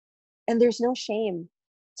 And there's no shame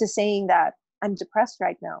to saying that I'm depressed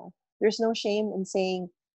right now. There's no shame in saying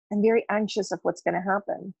I'm very anxious of what's going to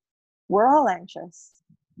happen. We're all anxious.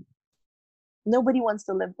 Nobody wants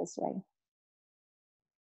to live this way.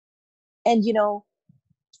 And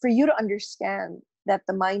for you to understand that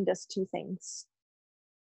the mind does two things.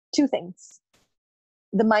 Two things.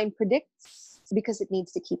 The mind predicts because it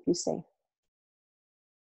needs to keep you safe.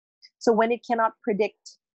 So when it cannot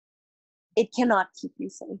predict, it cannot keep you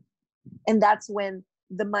safe. And that's when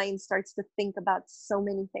the mind starts to think about so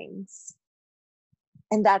many things.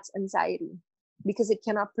 And that's anxiety, because it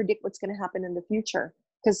cannot predict what's going to happen in the future,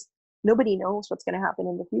 because nobody knows what's going to happen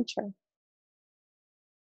in the future.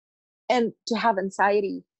 And to have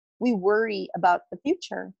anxiety, we worry about the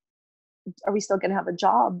future. Are we still going to have a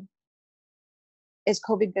job? Is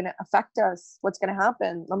COVID going to affect us? What's going to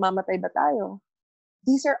happen? Mamamatay ba tayo?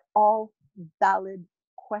 These are all valid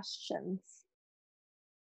questions.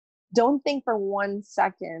 Don't think for 1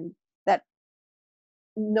 second that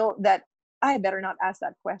I better not ask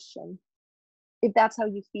that question. If that's how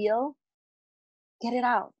you feel, get it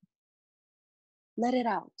out. Let it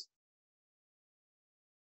out.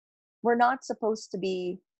 We're not supposed to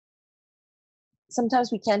be,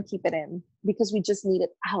 sometimes we can't keep it in because we just need it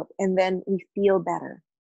out and then we feel better.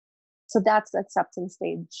 So that's the acceptance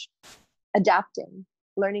stage. Adapting,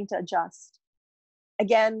 learning to adjust.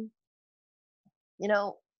 Again,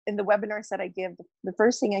 in the webinars that I give, the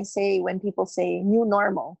first thing I say when people say new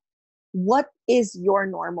normal, what is your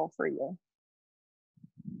normal for you?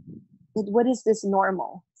 What is this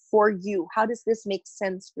normal for you? How does this make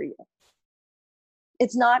sense for you?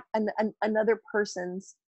 It's not another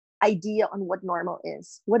person's idea on what normal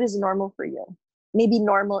is. What is normal for you? Maybe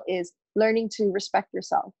normal is learning to respect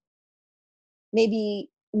yourself. Maybe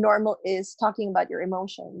normal is talking about your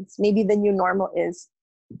emotions. Maybe the new normal is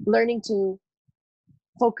learning to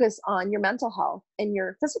focus on your mental health and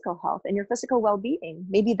your physical health and your physical well-being.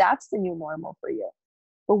 Maybe that's the new normal for you.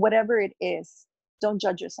 But whatever it is, don't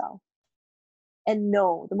judge yourself. And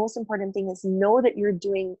know, the most important thing is know that you're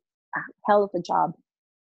doing a hell of a job.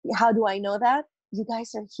 How do I know that? You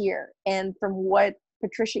guys are here. And from what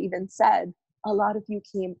Patricia even said, a lot of you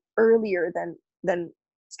came earlier than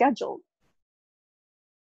scheduled.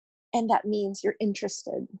 And that means you're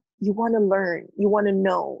interested. You want to learn. You want to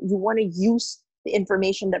know. You want to use the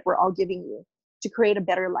information that we're all giving you to create a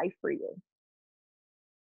better life for you.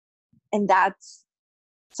 And that's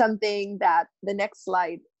something that the next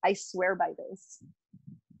slide, I swear by this.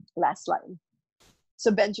 Last slide. So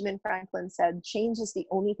Benjamin Franklin said, change is the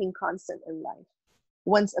only thing constant in life.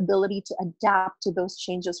 One's ability to adapt to those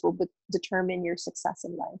changes will determine your success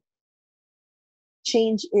in life.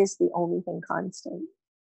 Change is the only thing constant.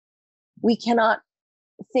 We cannot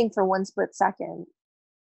think for one split second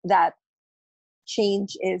that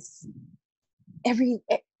change is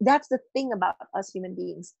that's the thing about us human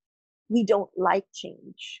beings. We don't like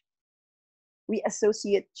change. We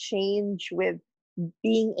associate change with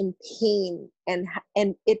being in pain and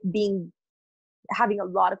it being having a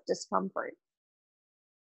lot of discomfort.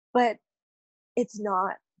 But it's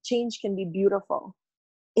not. Change can be beautiful.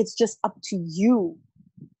 It's just up to you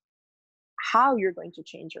how you're going to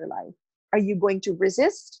change your life. Are you going to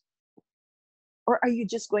resist? Or are you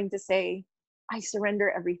just going to say, I surrender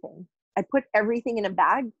everything. I put everything in a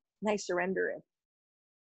bag and I surrender it.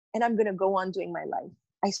 And I'm going to go on doing my life.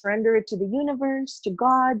 I surrender it to the universe, to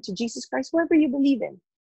God, to Jesus Christ, whoever you believe in.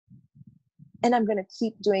 And I'm going to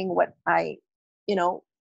keep doing what I,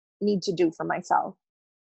 need to do for myself,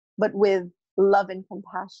 but with love and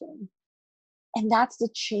compassion. And that's the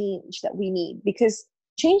change that we need, because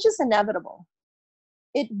change is inevitable.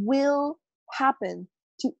 It will happen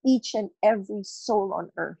to each and every soul on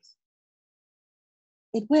earth.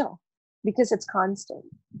 It will, because it's constant.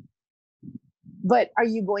 But are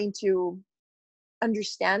you going to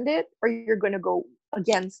understand it, or you're going to go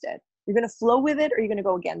against it? You're going to flow with it, or you're going to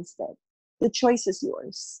go against it? The choice is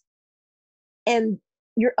yours. And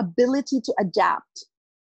your ability to adapt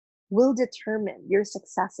will determine your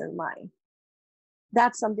success in life.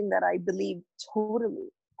 That's something that I believe totally.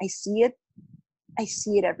 I see it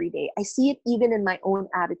every day. I see it even in my own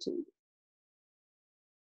attitude.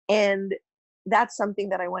 And that's something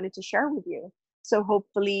that I wanted to share with you. So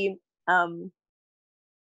hopefully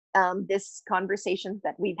this conversation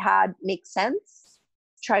that we've had makes sense.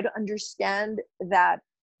 Try to understand that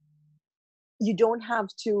you don't have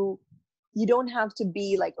to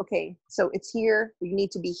be like, okay, so it's here, you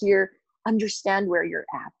need to be here. Understand where you're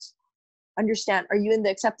at. Understand, are you in the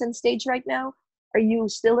acceptance stage right now? Are you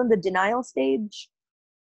still in the denial stage?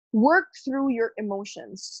 Work through your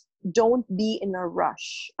emotions. Don't be in a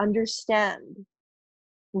rush. Understand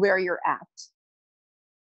where you're at.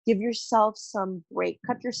 Give yourself some break.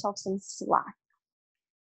 Cut yourself some slack.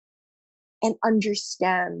 And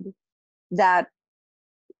understand that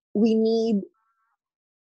we need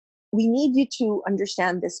you to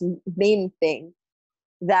understand this main thing,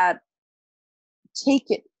 that take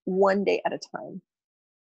it one day at a time.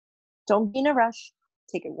 Don't be in a rush.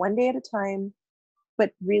 Take it one day at a time.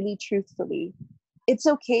 But really, truthfully, it's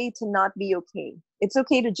okay to not be okay. It's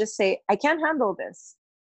okay to just say, I can't handle this.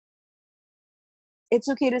 It's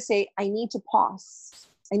okay to say, I need to pause.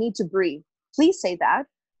 I need to breathe. Please say that.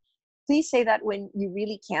 Please say that when you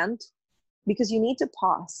really can't, because you need to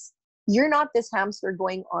pause. You're not this hamster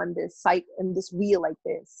going on this cycle and this wheel like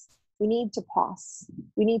this. We need to pause.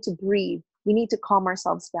 We need to breathe. We need to calm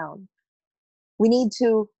ourselves down. We need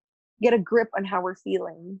to get a grip on how we're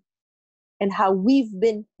feeling and how we've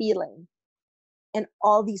been feeling. And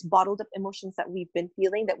all these bottled up emotions that we've been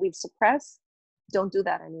feeling, that we've suppressed, don't do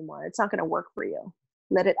that anymore. It's not going to work for you.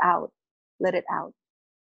 Let it out. Let it out.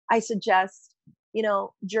 I suggest,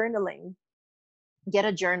 journaling. Get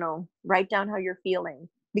a journal. Write down how you're feeling.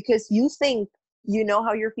 Because you think you know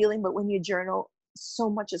how you're feeling, but when you journal, so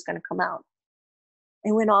much is going to come out.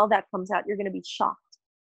 And when all that comes out, you're going to be shocked,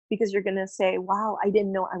 because you're going to say, wow, I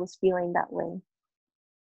didn't know I was feeling that way.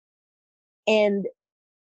 And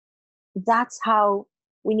that's how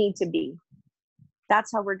we need to be.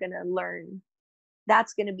 That's how we're going to learn.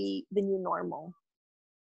 That's going to be the new normal.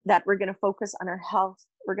 That we're going to focus on our health.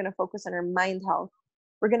 We're going to focus on our mind health.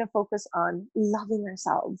 We're going to focus on loving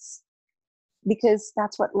ourselves, because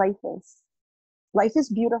that's what life is. Life is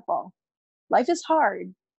beautiful. Life is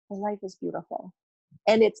hard, but life is beautiful.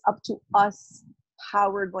 And it's up to us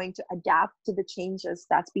how we're going to adapt to the changes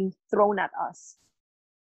that's being thrown at us.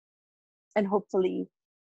 And hopefully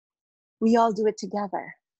we all do it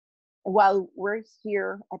together. while we're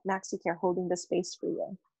here at MaxiCare holding the space for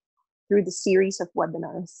you through the series of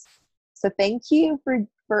webinars. So thank you for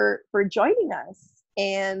joining us.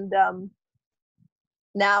 And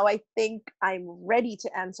now I think I'm ready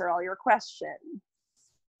to answer all your questions.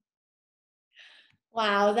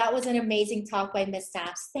 Wow, that was an amazing talk by Ms.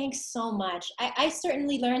 Saps. Thanks so much. I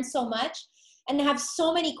certainly learned so much and have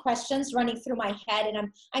so many questions running through my head, and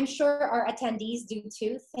I'm sure our attendees do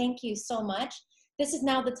too. Thank you so much. This is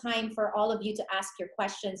now the time for all of you to ask your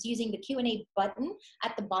questions using the Q&A button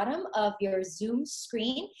at the bottom of your Zoom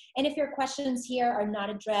screen. And if your questions here are not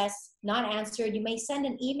addressed, not answered, you may send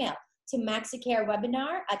an email to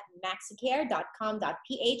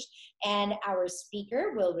maxicare@maxicare.com.ph, and our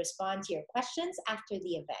speaker will respond to your questions after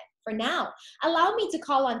the event. For now, allow me to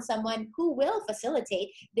call on someone who will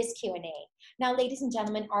facilitate this Q&A. Now, ladies and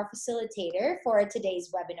gentlemen, our facilitator for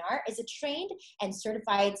today's webinar is a trained and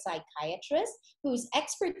certified psychiatrist whose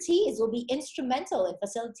expertise will be instrumental in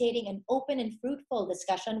facilitating an open and fruitful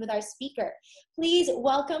discussion with our speaker. Please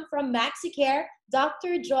welcome from MaxiCare,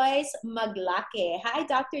 Dr. Joyce Maglaque. Hi,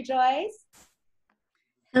 Dr. Joyce.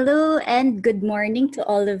 Hello and good morning to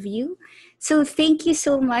all of you. So thank you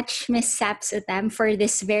so much, Ms. Saps Uttam, for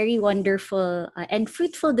this very wonderful and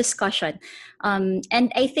fruitful discussion. And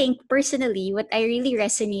I think personally, what I really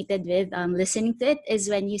resonated with listening to it is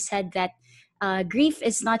when you said that grief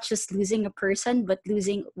is not just losing a person, but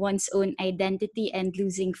losing one's own identity and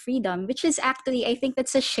losing freedom, which is actually, I think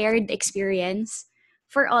that's a shared experience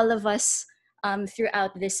for all of us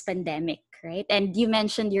throughout this pandemic, right? And you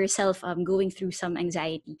mentioned yourself going through some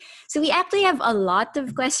anxiety. So we actually have a lot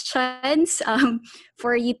of questions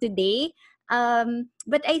for you today.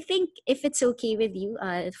 But I think if it's okay with you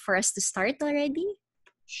for us to start already.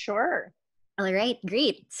 Sure. All right,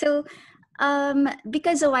 great. So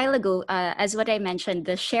because a while ago, as what I mentioned,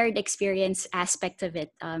 the shared experience aspect of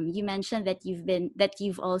it, you mentioned that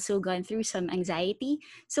you've also gone through some anxiety.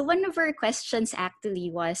 So one of our questions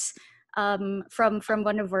actually was from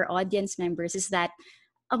one of our audience members is that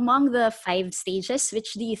among the 5 stages,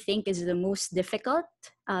 which do you think is the most difficult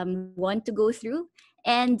one to go through?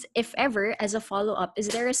 And if ever, as a follow-up, is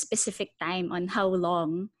there a specific time on how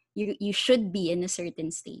long you should be in a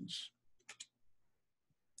certain stage?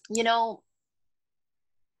 You know,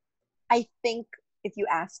 I think if you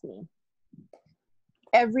ask me,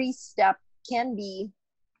 every step can be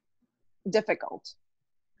difficult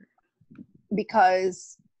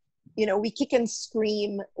because, you know, we kick and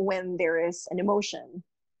scream when there is an emotion.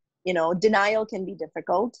 You know, denial can be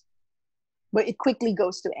difficult, but it quickly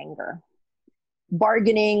goes to anger.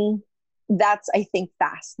 Bargaining, that's, I think,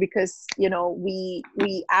 fast because, you know, we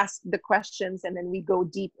ask the questions and then we go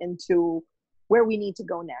deep into where we need to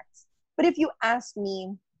go next. But if you ask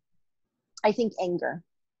me, I think anger.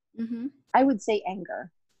 Mm-hmm. I would say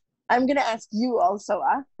anger. I'm gonna ask you also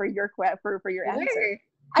for your answer.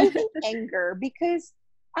 I think anger because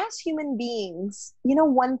as human beings, you know,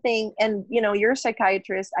 one thing, and you know, you're a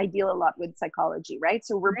psychiatrist, I deal a lot with psychology, right?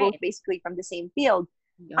 So we're both basically from the same field.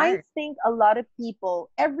 I think a lot of people,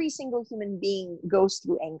 every single human being goes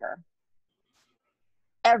through anger.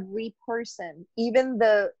 Every person, even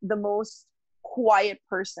the most quiet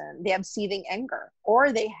person, they have seething anger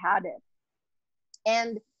or they had it.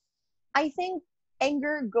 And I think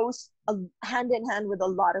anger goes hand in hand with a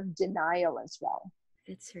lot of denial as well.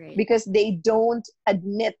 That's right. Because they don't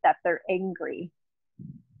admit that they're angry.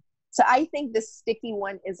 So I think the sticky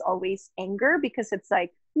one is always anger because it's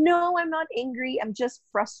like, no, I'm not angry. I'm just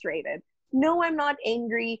frustrated. No, I'm not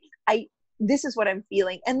angry. This is what I'm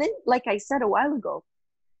feeling. And then, like I said a while ago,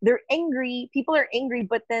 they're angry. People are angry,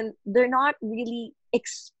 but then they're not really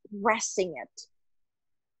expressing it.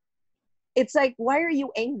 It's like, why are you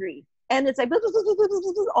angry? And it's like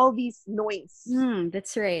all these noise.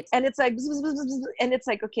 That's right. And it's like,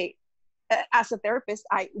 okay, as a therapist,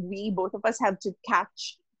 we both of us have to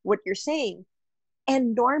catch what you're saying.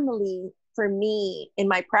 And normally, for me, in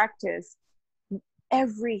my practice,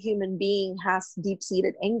 every human being has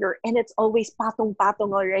deep-seated anger, and it's always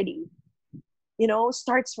patong-patong already. You know,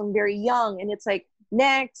 starts from very young, and it's like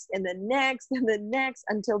next, and then next, and then next,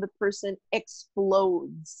 until the person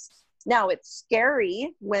explodes. Now, it's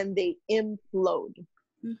scary when they implode.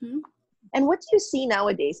 Mm-hmm. And what do you see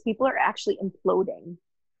nowadays? People are actually imploding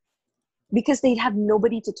because they have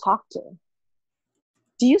nobody to talk to.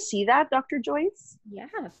 Do you see that, Dr. Joyce? Yeah,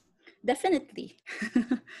 definitely.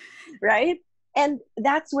 Right? And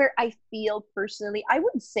that's where I feel personally, I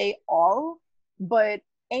wouldn't say all, but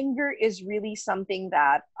anger is really something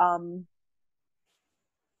that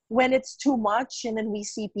when it's too much and then we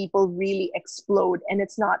see people really explode and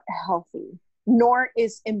it's not healthy. nor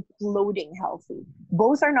is imploding healthy.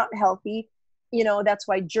 Both are not healthy. That's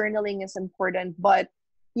why journaling is important. But,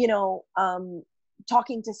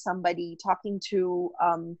 talking to somebody,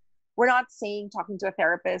 we're not saying talking to a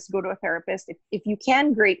therapist, go to a therapist. If you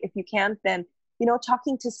can, great. If you can't, then,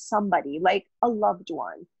 talking to somebody like a loved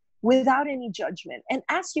one without any judgment. And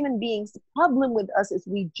as human beings, the problem with us is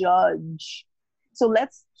we judge. So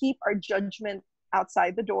let's keep our judgment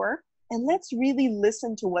outside the door and let's really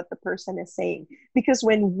listen to what the person is saying. Because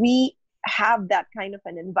when we have that kind of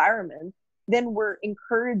an environment, then we're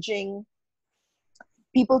encouraging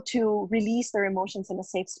people to release their emotions in a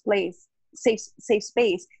safe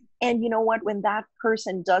space. And you know what? When that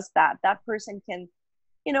person does that, that person can,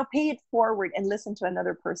 pay it forward and listen to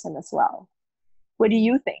another person as well. What do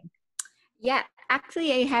you think? Yeah,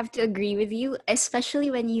 actually, I have to agree with you,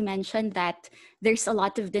 especially when you mentioned that there's a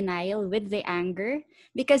lot of denial with the anger.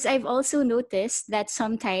 Because I've also noticed that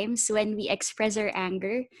sometimes when we express our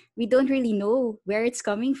anger, we don't really know where it's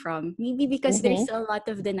coming from. Maybe because there's a lot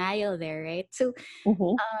of denial there, right? So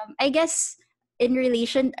I guess in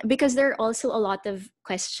relation, because there are also a lot of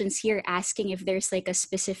questions here asking if there's like a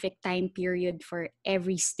specific time period for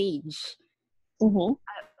every stage.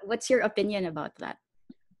 What's your opinion about that?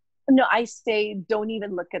 No, I say don't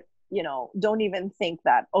even look at, don't even think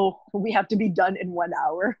that, oh, we have to be done in 1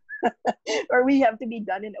 hour or we have to be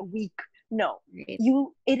done in a week. No, right.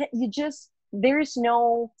 There's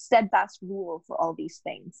no steadfast rule for all these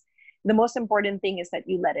things. The most important thing is that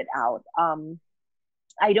you let it out.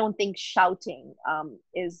 I don't think shouting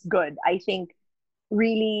is good. I think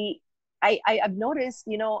really, I've noticed,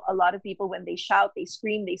 a lot of people, when they shout, they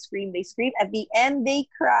scream. At the end, they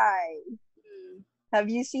cry. Have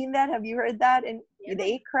you seen that? Have you heard that? And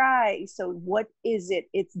they cry. So what is it?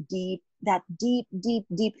 It's deep,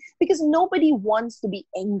 deep. Because nobody wants to be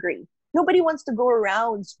angry. Nobody wants to go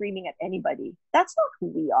around screaming at anybody. That's not who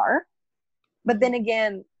we are. But then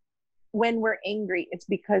again, when we're angry, it's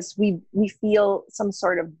because we feel some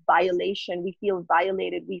sort of violation. We feel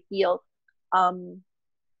violated. We feel,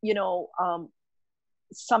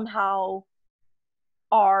 somehow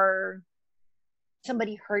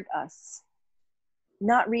somebody hurt us.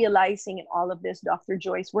 Not realizing in all of this, Dr.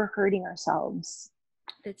 Joyce, we're hurting ourselves.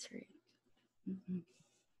 That's right. Mm-hmm.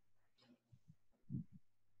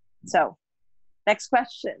 So, next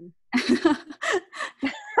question.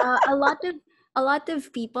 A lot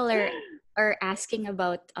of people are asking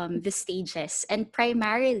about the stages, and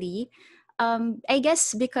primarily, I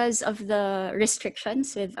guess because of the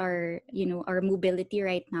restrictions with our mobility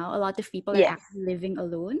right now, a lot of people are actually living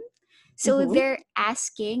alone. So they're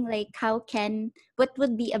asking what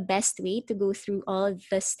would be a best way to go through all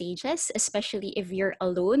the stages, especially if you're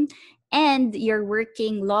alone and you're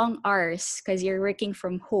working long hours because you're working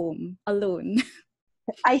from home alone.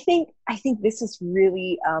 I think this is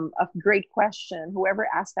really a great question. Whoever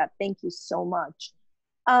asked that, thank you so much.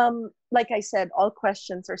 Like I said, all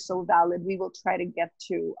questions are so valid. We will try to get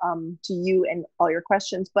to you and all your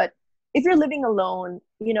questions. But if you're living alone,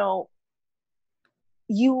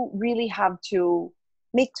 you really have to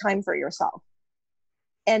make time for yourself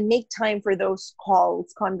and make time for those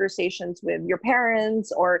conversations with your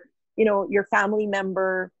parents or, your family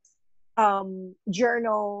member.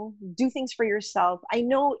 Journal, do things for yourself. I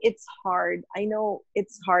know it's hard. I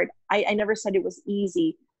never said it was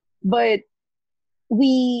easy, but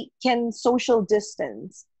we can social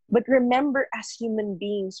distance. But remember, as human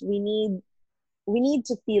beings, we need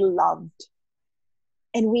to feel loved.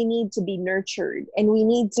 And we need to be nurtured, and we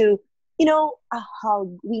need to, a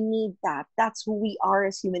hug. We need that. That's who we are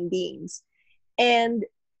as human beings. And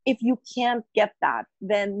if you can't get that,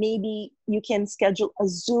 then maybe you can schedule a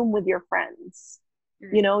Zoom with your friends.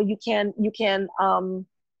 You can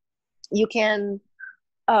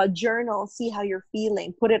journal, see how you're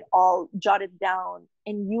feeling, put it all, jot it down,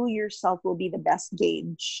 and you yourself will be the best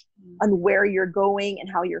gauge on where you're going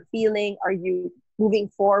and how you're feeling. Are you moving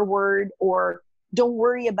forward, or don't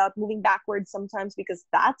worry about moving backwards sometimes, because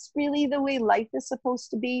that's really the way life is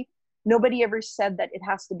supposed to be. Nobody ever said that it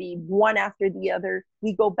has to be one after the other.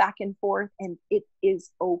 We go back and forth, and it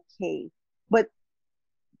is okay. But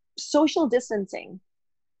social distancing,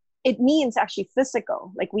 it means actually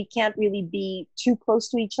physical. Like, we can't really be too close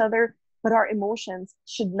to each other, but our emotions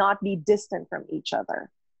should not be distant from each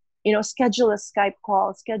other. Schedule a Skype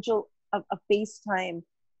call, schedule a FaceTime,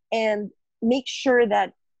 and make sure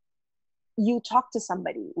that you talk to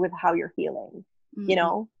somebody with how you're feeling,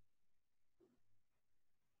 Yeah.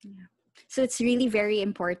 So it's really very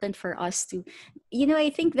important for us to, I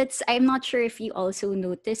think I'm not sure if you also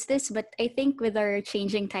noticed this, but I think with our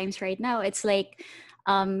changing times right now, it's like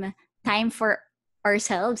time for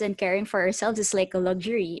ourselves and caring for ourselves is like a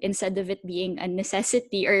luxury instead of it being a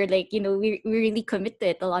necessity, or like, we really commit to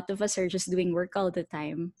it. A lot of us are just doing work all the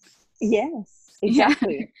time. Yes, Yeah.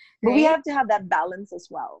 exactly. But we Right? have to have that balance as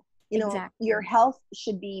well. Your Exactly. health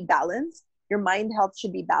should be balanced, your mind health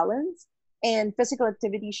should be balanced, and physical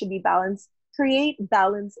activity should be balanced. Create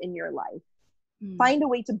balance in your life. Find a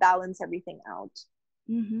way to balance everything out.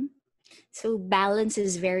 Mm-hmm. So balance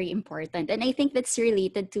is very important, and I think that's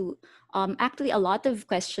related to actually a lot of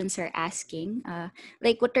questions are asking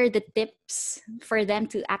like what are the tips for them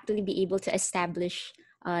to actually be able to establish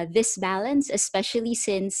this balance, especially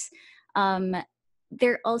since um,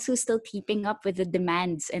 they're also still keeping up with the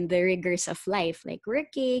demands and the rigors of life, like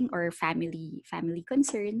working or family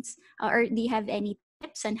concerns. Or do you have any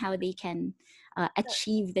tips on how they can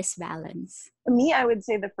achieve this balance? Me, I would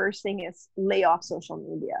say the first thing is lay off social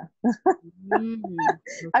media.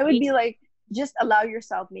 I would Okay. be like, just allow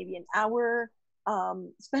yourself maybe an hour,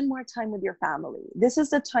 spend more time with your family. This is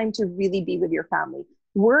the time to really be with your family.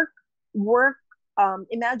 Work.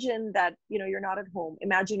 Imagine that, you're not at home.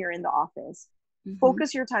 Imagine you're in the office. Mm-hmm.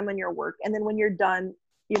 Focus your time on your work. And then when you're done,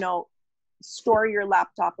 you know, store your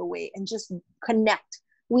laptop away and just connect.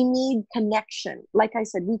 We need connection. Like I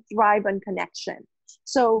said, we thrive on connection.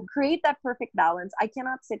 So create that perfect balance. I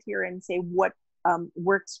cannot sit here and say what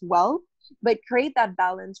works well, but create that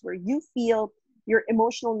balance where you feel your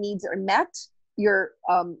emotional needs are met, your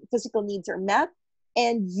physical needs are met,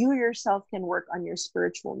 and you yourself can work on your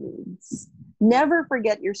spiritual needs. Never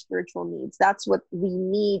forget your spiritual needs. That's what we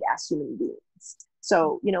need as human beings.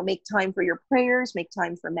 So, make time for your prayers, make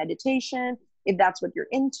time for meditation, if that's what you're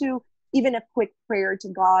into, even a quick prayer to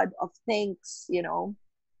God of thanks,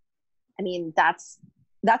 I mean,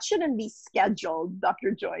 that shouldn't be scheduled,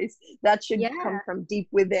 Dr. Joyce. That should come Yeah. from deep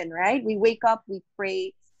within, right? We wake up, we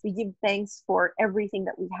pray, we give thanks for everything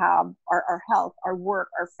that we have, our health, our work,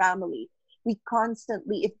 our family. We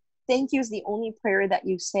constantly, if thank you is the only prayer that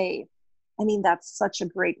you say, I mean, that's such a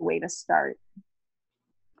great way to start.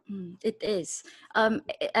 It is.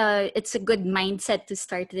 It's a good mindset to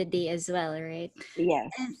start the day as well, right?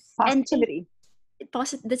 Yes, And positivity.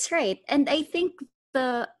 that's right. And I think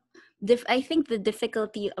the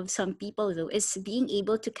difficulty of some people though is being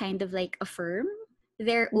able to kind of like affirm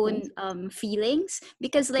their Mm-hmm. own feelings,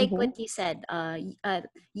 because like Mm-hmm. what you said,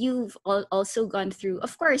 you've also gone through,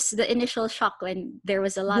 of course, the initial shock when there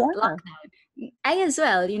was a lot Yeah, lockdown. I as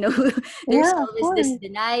well, there's yeah, of always this course.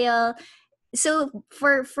 denial. So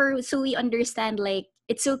so we understand, like,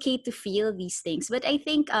 it's okay to feel these things, but I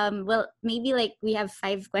think well, maybe like we have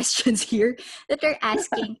five questions here that are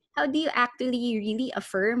asking, how do you actually really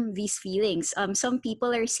affirm these feelings? Some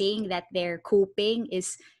people are saying that their coping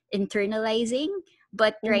is internalizing,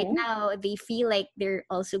 but right Mm-hmm. now they feel like they're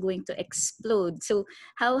also going to explode. So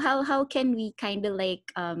how can we kind of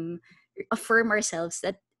like affirm ourselves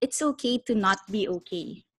that it's okay to not be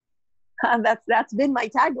okay? That's been my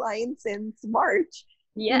tagline since March.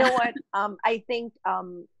 You Yeah. know what? I think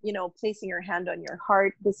placing your hand on your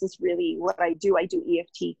heart. This is really what I do. I do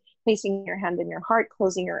EFT. Placing your hand on your heart,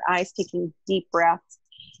 closing your eyes, taking deep breaths,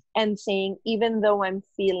 and saying, even though I'm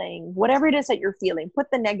feeling whatever it is that you're feeling,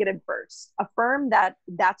 put the negative first. Affirm that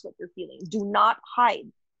that's what you're feeling. Do not hide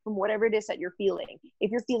from whatever it is that you're feeling.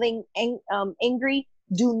 If you're feeling angry,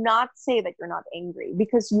 do not say that you're not angry,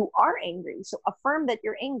 because you are angry. So affirm that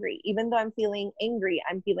you're angry. Even though I'm feeling angry,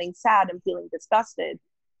 I'm feeling sad, I'm feeling disgusted,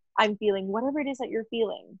 I'm feeling whatever it is that you're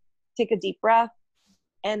feeling. Take a deep breath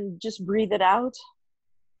and just breathe it out.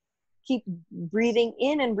 Keep breathing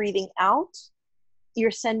in and breathing out.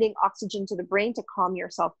 You're sending oxygen to the brain to calm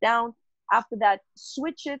yourself down. After that,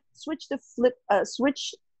 switch the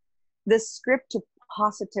script to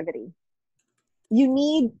positivity. You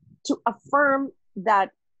need to affirm that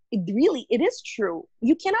it is true.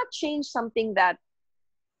 You cannot change something that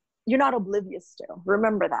you're not oblivious to.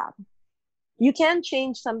 Remember that. You can't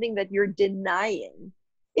change something that you're denying.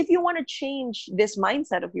 If you want to change this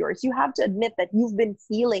mindset of yours, you have to admit that you've been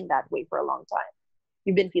feeling that way for a long time.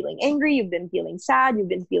 You've been feeling angry, you've been feeling sad, you've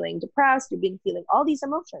been feeling depressed, you've been feeling all these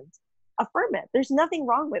emotions. Affirm it. There's nothing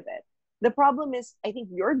wrong with it. The problem is, I think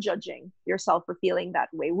you're judging yourself for feeling that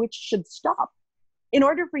way, which should stop. In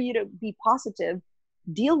order for you to be positive,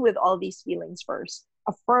 deal with all these feelings first.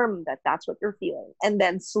 Affirm that that's what you're feeling, and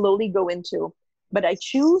then slowly go into, but I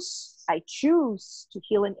choose to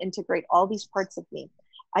heal and integrate all these parts of me.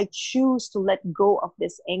 I choose to let go of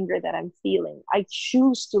this anger that I'm feeling. I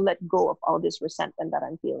choose to let go of all this resentment that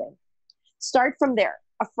I'm feeling. Start from there.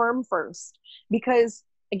 Affirm first, because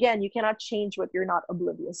again, you cannot change what you're not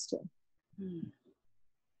oblivious to.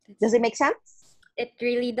 That's Does it make sense? It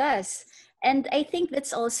really does. And I think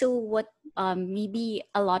that's also what maybe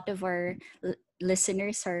a lot of our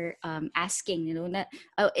listeners are asking,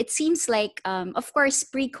 it seems like, of course,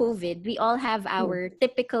 pre-COVID, we all have our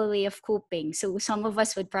typical way of coping. So some of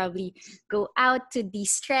us would probably go out to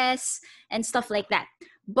de-stress and stuff like that.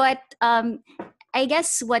 But I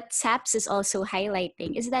guess what SAPS is also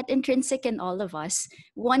highlighting is that intrinsic in all of us,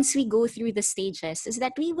 once we go through the stages, is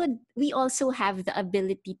that we also have the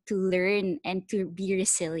ability to learn and to be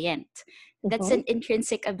resilient. That's an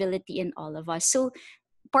intrinsic ability in all of us. So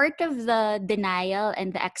part of the denial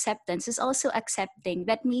and the acceptance is also accepting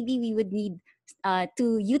that maybe we would need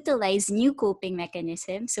to utilize new coping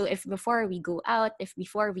mechanisms. So if before we go out, if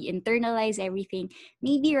before we internalize everything,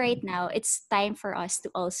 maybe right now it's time for us to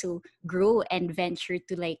also grow and venture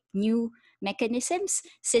to like new mechanisms,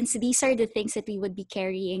 since these are the things that we would be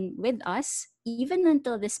carrying with us even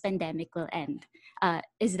until this pandemic will end.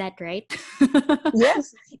 Is that right?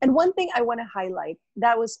 Yes. And one thing I want to highlight,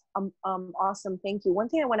 that was awesome. Thank you. One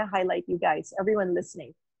thing I want to highlight, you guys, everyone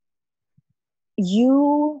listening,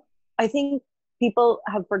 I think people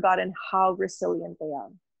have forgotten how resilient they are.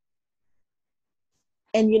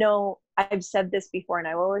 And, I've said this before and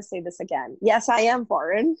I will always say this again. Yes, I am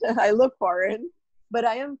foreign. I look foreign, but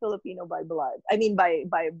I am Filipino by blood. I mean, by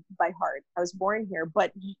heart. I was born here,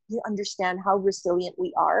 but you understand how resilient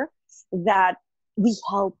we are, that we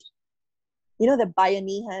help. The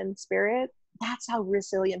bayanihan spirit, that's how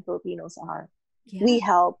resilient Filipinos are. Yeah. We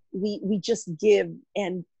help, we just give.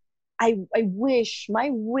 And my wish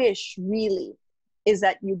really is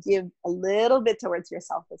that you give a little bit towards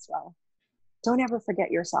yourself as well. Don't ever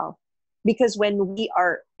forget yourself. Because when we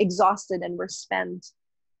are exhausted and we're spent,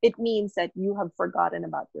 it means that you have forgotten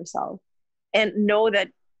about yourself. And know that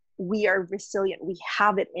we are resilient. We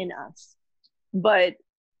have it in us. But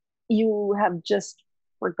you have just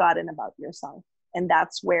forgotten about yourself. And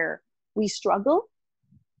that's where we struggle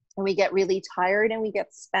and we get really tired and we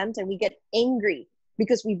get spent and we get angry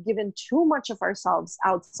because we've given too much of ourselves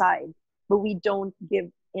outside, but we don't give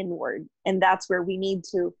inward. And that's where we need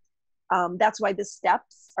to, that's why the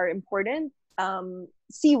steps are important.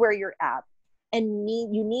 See where you're at, and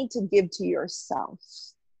you need to give to yourself.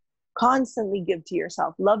 Constantly give to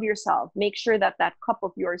yourself. Love yourself. Make sure that cup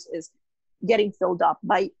of yours is getting filled up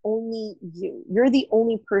by only you. You're the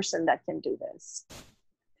only person that can do this.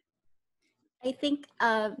 I think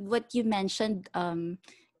what you mentioned,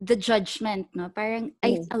 the judgment, no? Parang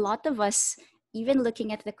a lot of us, even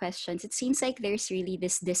looking at the questions, it seems like there's really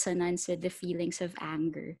this dissonance with the feelings of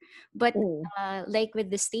anger. But like with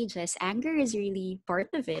the stages, anger is really part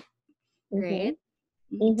of it, right?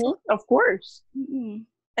 Of course.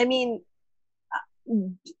 I mean,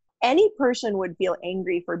 any person would feel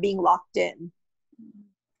angry for being locked in.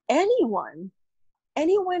 Anyone,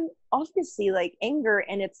 obviously, like anger,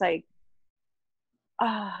 and it's like,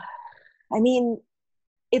 I mean,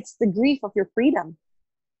 it's the grief of your freedom.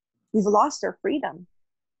 We've lost our freedom.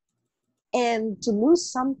 And to lose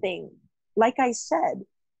something, like I said,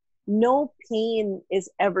 no pain is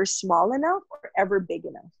ever small enough or ever big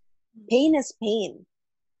enough. Pain is pain.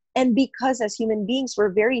 And because as human beings,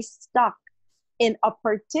 we're very stuck in a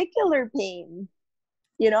particular pain,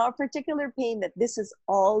 that this is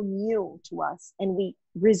all new to us, and we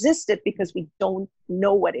resist it because we don't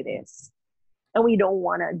know what it is and we don't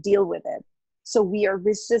want to deal with it. So we are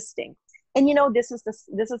resisting. And this is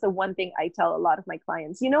the one thing I tell a lot of my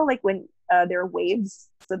clients, like when there are waves,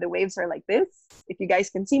 so the waves are like this. If you guys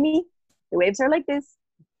can see me, the waves are like this.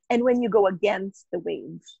 And when you go against the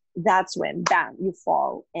wave, that's when, bam, you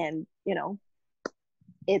fall. And,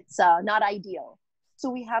 it's not ideal. So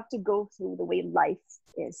we have to go through the way life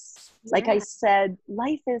is. Like I said,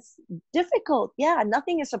 life is difficult. Yeah,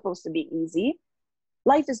 nothing is supposed to be easy.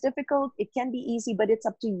 Life is difficult. It can be easy, but it's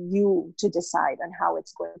up to you to decide on how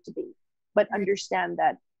it's going to be. But understand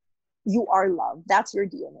that you are love. That's your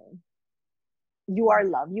DNA. You are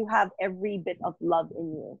love. You have every bit of love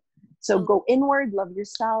in you. So go inward, love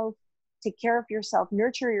yourself, take care of yourself,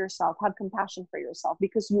 nurture yourself, have compassion for yourself,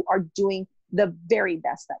 because you are doing the very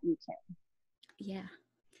best that you can. Yeah.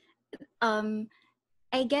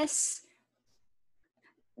 I guess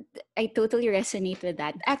I totally resonate with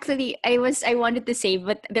that. Actually, I wanted to say,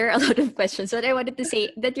 but there are a lot of questions. But I wanted to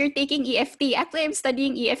say that you're taking EFT. Actually, I'm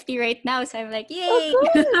studying EFT right now, so I'm like, yay!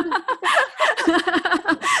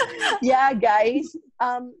 Yeah, guys.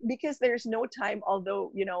 Because there's no time.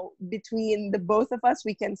 Although between the both of us,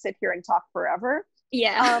 we can sit here and talk forever.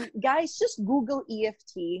 Yeah. Guys, just Google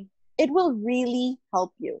EFT. It will really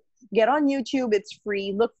help you. Get on YouTube. It's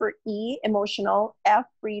free. Look for E, emotional, F,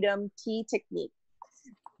 freedom, T, technique.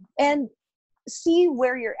 And see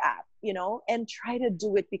where you're at, and try to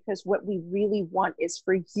do it, because what we really want is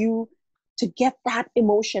for you to get that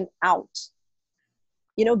emotion out.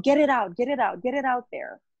 Get it out, get it out, get it out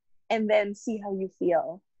there. And then see how you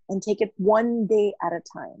feel and take it one day at a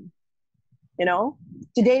time.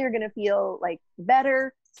 Today you're going to feel like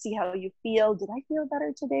better. See how you feel. Did I feel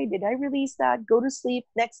better today? Did I release that? Go to sleep.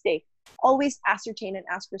 Next day. Always ascertain and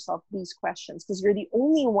ask yourself these questions, because you're the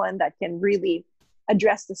only one that can really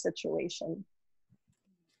address the situation.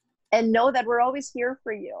 And know that we're always here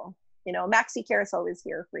for you. MaxiCare is always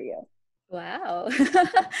here for you. Wow.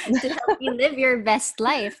 To help you live your best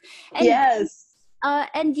life. And yes. I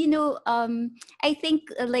think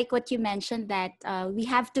like what you mentioned, that we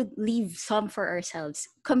have to leave some for ourselves.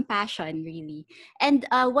 Compassion, really. And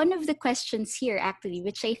one of the questions here, actually,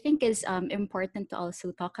 which I think is important to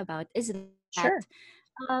also talk about, is that Sure.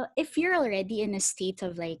 if you're already in a state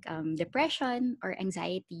of like depression or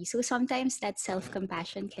anxiety, so sometimes that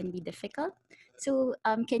self-compassion can be difficult. So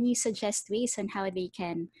can you suggest ways on how they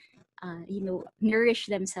can, nourish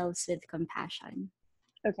themselves with compassion?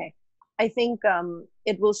 Okay. I think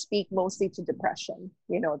it will speak mostly to depression.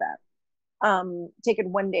 You know that. Take it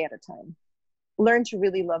one day at a time. Learn to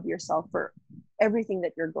really love yourself for everything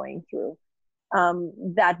that you're going through.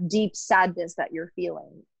 That deep sadness that you're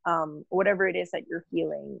feeling, whatever it is that you're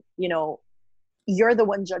feeling, you're the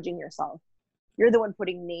one judging yourself. You're the one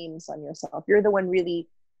putting names on yourself. You're the one really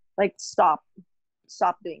like, stop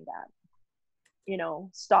doing that.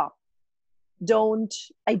 Stop. Don't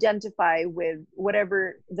identify with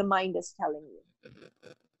whatever the mind is telling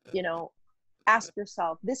you. Ask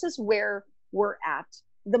yourself, this is where we're at.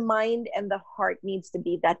 The mind and the heart needs to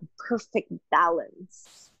be that perfect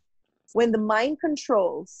balance. When the mind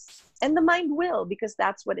controls, and the mind will, because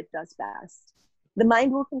that's what it does best, the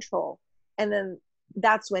mind will control. And then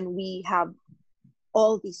that's when we have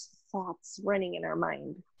all these thoughts running in our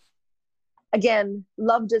mind. Again,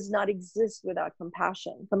 love does not exist without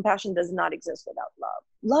compassion. Compassion does not exist without love.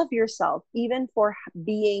 Love yourself, even for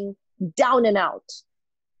being down and out,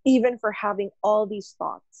 even for having all these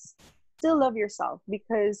thoughts. Still love yourself,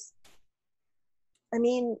 because,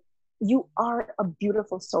 you are a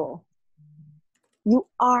beautiful soul. You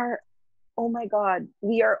are, oh my God,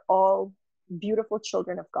 we are all beautiful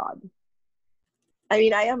children of God. I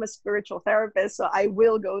am a spiritual therapist, so I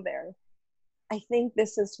will go there. I think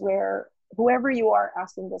this is where, whoever you are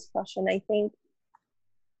asking this question, I think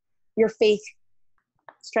your faith,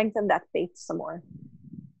 strengthen that faith some more.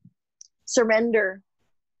 Surrender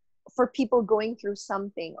for people going through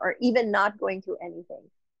something, or even not going through anything.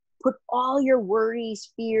 Put all your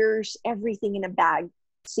worries, fears, everything in a bag,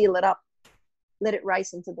 seal it up, let it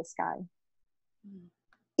rise into the sky.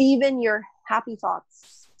 Even your happy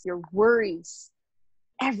thoughts, your worries,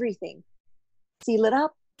 everything, seal it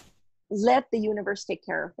up, let the universe take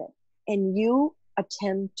care of it, and you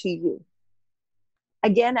attend to you.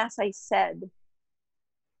 Again, as I said,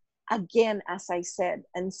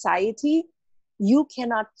 anxiety, you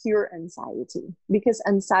cannot cure anxiety, because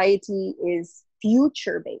anxiety is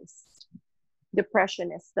future-based.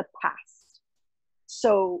 Depression is the past.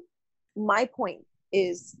 So my point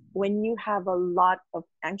is, when you have a lot of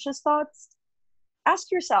anxious thoughts,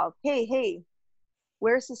 ask yourself, hey,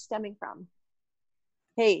 where is this stemming from?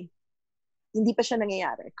 Hey, hindi pa siya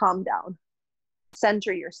nangyayari. Calm down.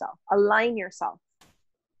 Center yourself. Align yourself.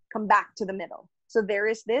 Come back to the middle. So there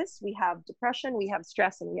is this. We have depression, we have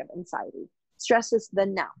stress, and we have anxiety. Stress is the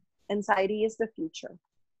now. Anxiety is the future.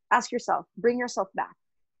 Ask yourself, bring yourself back.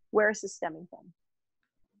 Where is this stemming from?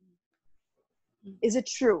 Is it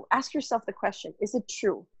true? Ask yourself the question, is it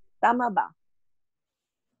true? Tama ba?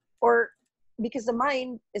 Or, because the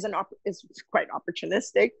mind is quite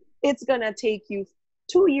opportunistic, it's going to take you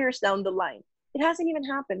 2 years down the line. It hasn't even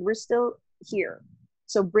happened. We're still here.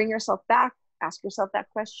 So bring yourself back. Ask yourself that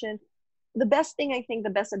question. The best thing, I think, the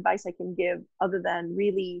best advice I can give, other than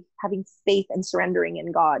really having faith and surrendering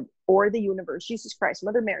in God or the universe, Jesus Christ,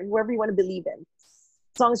 Mother Mary, whoever you want to believe in,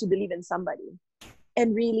 as long as you believe in somebody,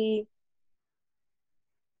 and really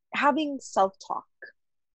having self-talk.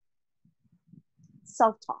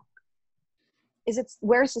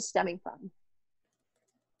 Where is it stemming from?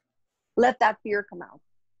 Let that fear come out.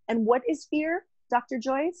 And what is fear, Dr.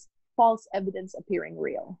 Joyce? False evidence appearing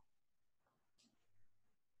real.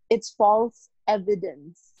 It's false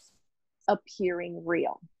evidence appearing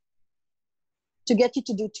real. To get you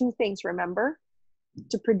to do 2 things, remember?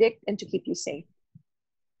 To predict and to keep you safe.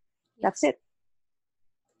 That's it.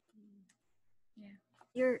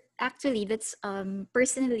 That's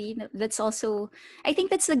personally, that's also, I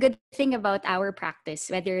think that's the good thing about our practice,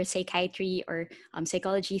 whether psychiatry or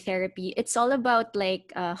psychology therapy. It's all about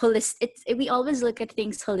like we always look at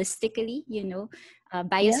things holistically,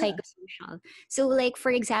 biopsychosocial. So like,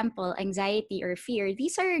 for example, anxiety or fear,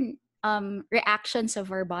 these are reactions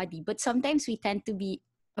of our body, but sometimes we tend to be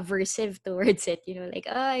aversive towards it, like,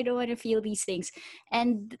 oh, I don't want to feel these things.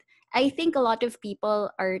 And I think a lot of people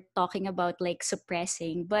are talking about like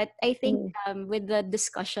suppressing, but I think Mm. with the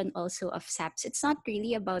discussion also of SAPS, it's not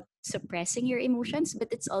really about suppressing your emotions, but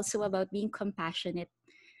it's also about being compassionate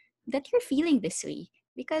that you're feeling this way.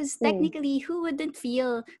 Because Mm. technically, who would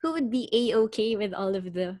be a-okay with all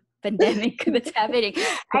of the pandemic that's happening?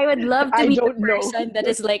 I would love to I meet a don't know. person that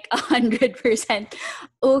is like 100%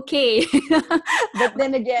 okay. But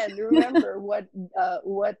then again, remember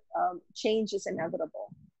what change is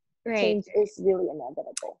inevitable. Right. Change is really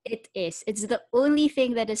inevitable. It is. It's the only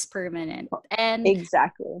thing that is permanent. And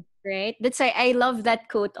Exactly. right. That's why I love that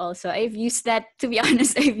quote also. I've used that, to be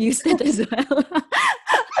honest, I've used it as well.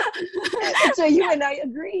 So you and I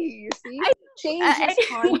agree, you see? Change is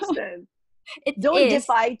constant. It Don't is.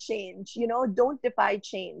 defy change, don't defy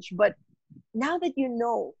change. But now that you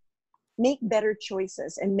know, make better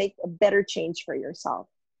choices and make a better change for yourself.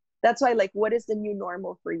 That's why, like, what is the new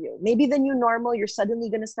normal for you? Maybe the new normal, you're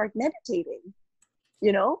suddenly going to start meditating,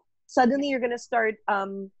 Suddenly you're going to start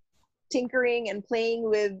tinkering and playing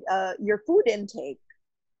with your food intake.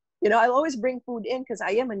 I'll always bring food in because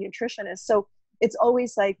I am a nutritionist. So it's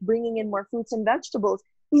always like bringing in more fruits and vegetables.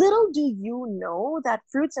 Little do you know that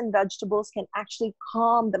fruits and vegetables can actually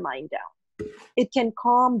calm the mind down. It can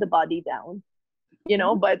calm the body down,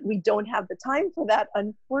 but we don't have the time for that,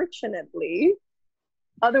 unfortunately.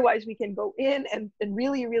 Otherwise, we can go in and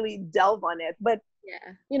really, really delve on it. But,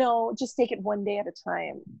 just take it one day at a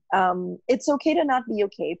time. It's okay to not be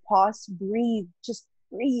okay. Pause, breathe, just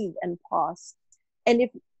breathe and pause. And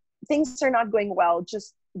if things are not going well,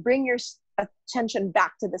 just bring your attention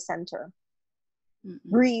back to the center.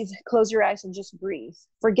 Breathe, close your eyes and just breathe.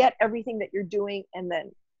 Forget everything that you're doing. And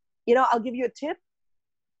then, I'll give you a tip.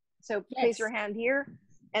 So place your hand here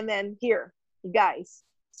and then here, you guys.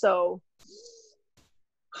 So.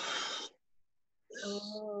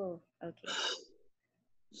 Oh, okay.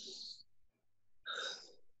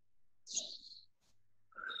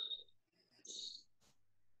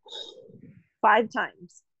 Five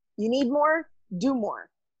times. You need more? Do more.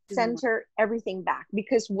 Center everything back,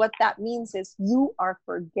 because what that means is you are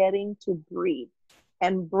forgetting to breathe.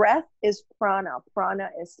 And breath is prana. Prana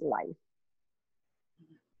is life.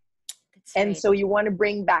 That's and right. So you want to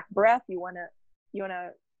bring back breath. You want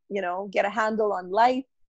to get a handle on life,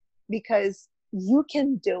 because you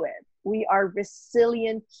can do it. We are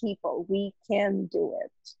resilient people. We can do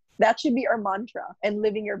it. That should be our mantra, and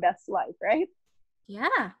living your best life, right?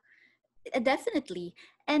 Yeah, definitely.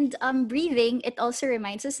 And breathing, it also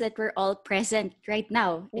reminds us that we're all present right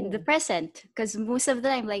now in the present. Because most of the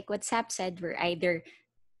time, like what Sap said, we're either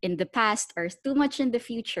in the past or too much in the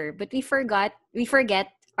future, but we forget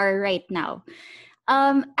our right now.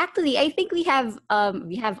 Actually, I think we have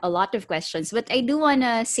a lot of questions, but I do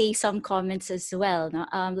wanna say some comments as well. No?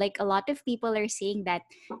 Like a lot of people are saying that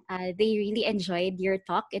they really enjoyed your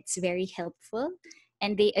talk. It's very helpful,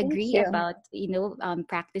 and they agree you. about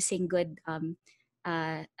practicing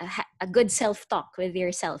a good self talk with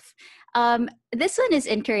yourself. This one is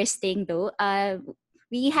interesting though.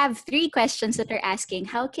 We have three questions that are asking,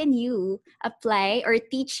 how can you apply or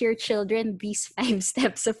teach your children these 5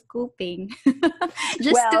 steps of coping?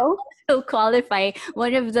 Just to also qualify,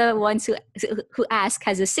 one of the ones who ask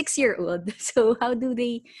has a 6-year-old. So how do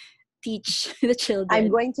they teach the children? I'm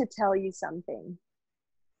going to tell you something.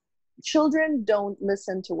 Children don't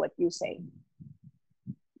listen to what you say.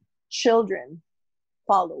 Children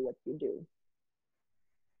follow what you do.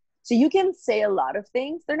 So you can say a lot of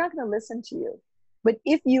things, they're not going to listen to you. But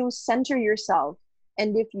if you center yourself,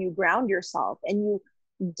 and if you ground yourself, and you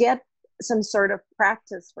get some sort of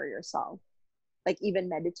practice for yourself, like even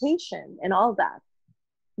meditation and all that,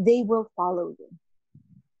 they will follow you.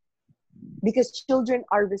 Because children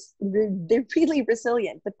they're really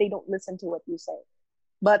resilient, but they don't listen to what you say.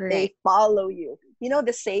 But they follow you. You know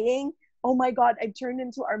the saying, oh my God, I've turned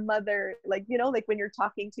into our mother. Like, like when you're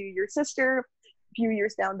talking to your sister a few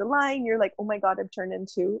years down the line, you're like, oh my God, I've turned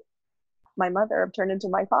into my mother, I've turned into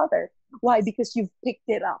my father. Why? Because you've picked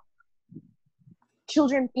it up.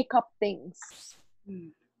 Children pick up things,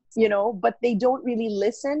 but they don't really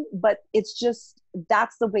listen, but it's just,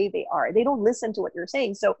 that's the way they are. They don't listen to what you're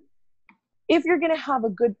saying. So if you're going to have a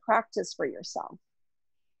good practice for yourself,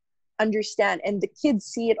 understand, and the kids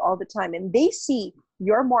see it all the time, and they see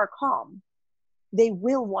you're more calm, they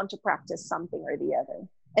will want to practice something or the other,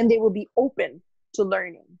 and they will be open to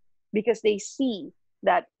learning because they see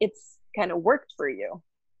that it's kind of worked for you.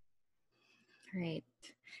 Right.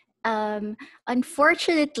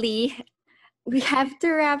 Unfortunately, we have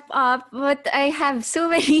to wrap up, but I have so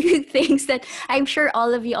many things that I'm sure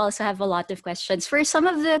all of you also have a lot of questions. For some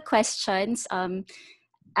of the questions,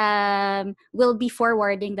 we'll be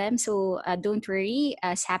forwarding them, so don't worry.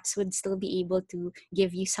 SAPS would still be able to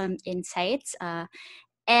give you some insights.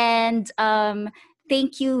 And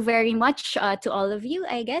thank you very much to all of you,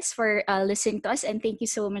 I guess, for listening to us. And thank you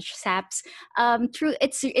so much, Saps. True,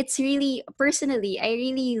 it's really, personally, I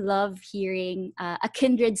really love hearing a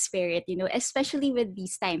kindred spirit, especially with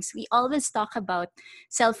these times. We always talk about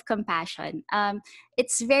self-compassion.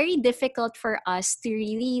 It's very difficult for us to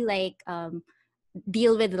really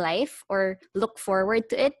deal with life or look forward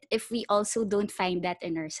to it if we also don't find that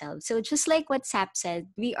in ourselves. So just like what Sap said,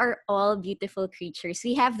 we are all beautiful creatures.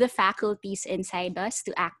 We have the faculties inside us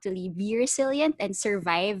to actually be resilient and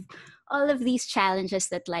survive all of these challenges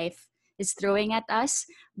that life is throwing at us,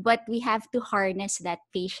 but we have to harness that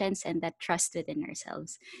patience and that trust within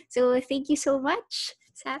ourselves. So thank you so much,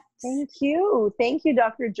 Sap. Thank you. Thank you,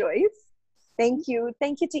 Dr. Joyce. Thank you.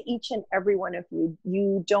 Thank you to each and every one of you.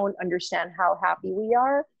 You don't understand how happy we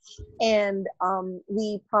are. And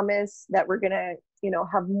we promise that we're going to,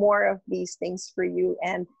 have more of these things for you.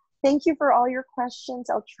 And thank you for all your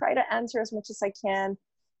questions. I'll try to answer as much as I can.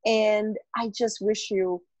 And I just wish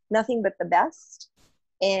you nothing but the best.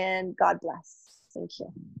 And God bless. Thank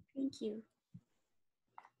you. Thank you.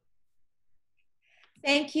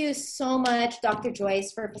 Thank you so much, Dr.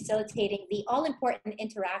 Joyce, for facilitating the all-important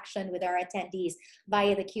interaction with our attendees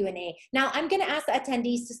via the Q&A. Now, I'm going to ask the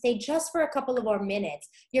attendees to stay just for a couple of more minutes.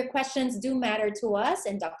 Your questions do matter to us,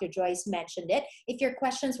 and Dr. Joyce mentioned it. If your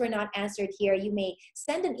questions were not answered here, you may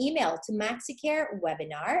send an email to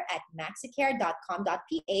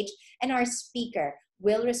maxicarewebinar@maxicare.com.ph, and our speaker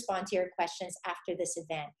will respond to your questions after this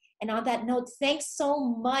event. And on that note, thanks so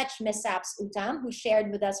much, Ms. Saps Uttam, who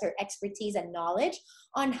shared with us her expertise and knowledge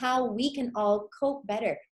on how we can all cope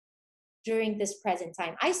better during this present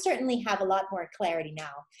time. I certainly have a lot more clarity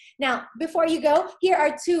now. Now, before you go, here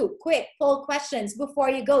are 2 quick poll questions.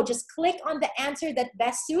 Before you go, just click on the answer that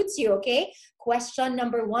best suits you, okay? Question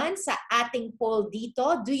number 1 sa ating poll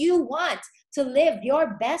dito, do you want to live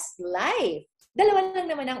your best life? Dalawa lang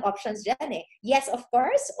naman ang options dyan eh. Yes, of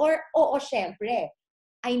course, or oo, syempre.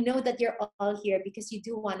 I know that you're all here because you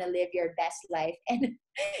do want to live your best life. And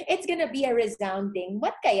it's going to be a resounding,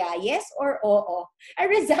 what kaya? Yes or oo? A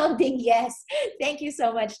resounding yes. Thank you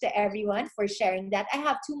so much to everyone for sharing that. I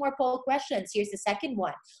have 2 more poll questions. Here's the second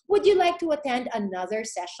one. Would you like to attend another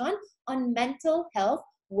session on mental health,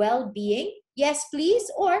 well-being? Yes, please.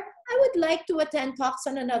 Or I would like to attend talks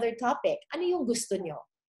on another topic. Ano yung gusto nyo?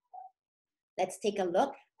 Let's take a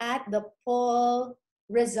look at the poll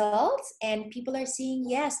results, and people are saying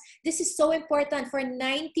yes. This is so important for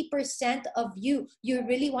 90% of you. You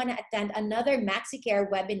really want to attend another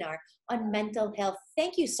MaxiCare webinar on mental health.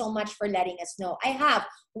 Thank you so much for letting us know. I have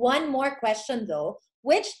 1 more question though.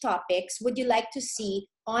 Which topics would you like to see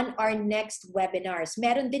on our next webinars?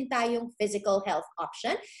 Meron din tayong physical health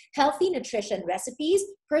option, healthy nutrition recipes,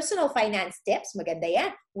 personal finance tips, maganda yan,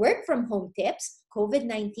 work from home tips,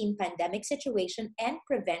 COVID-19 pandemic situation, and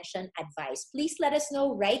prevention advice. Please let us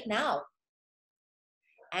know right now.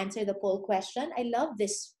 Answer the poll question. I love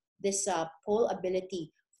this poll ability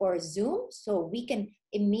for Zoom, so we can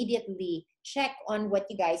immediately check on what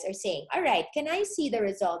you guys are saying. All right, can I see the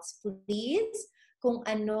results, please? Kung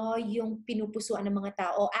ano yung pinupusuan ng mga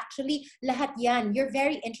tao. Actually, lahat yan. You're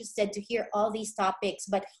very interested to hear all these topics,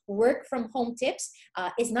 but work from home tips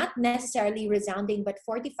is not necessarily resounding, but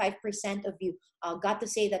 45% of you got to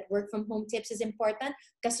say that work from home tips is important.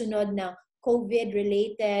 Kasunod na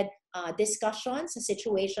COVID-related discussions sa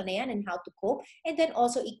situation na yan and how to cope. And then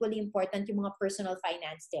also equally important yung mga personal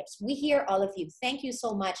finance tips. We hear all of you. Thank you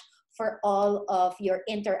so much for all of your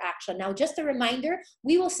interaction. Now, just a reminder,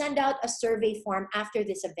 we will send out a survey form after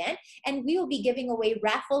this event, and we will be giving away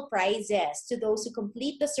raffle prizes to those who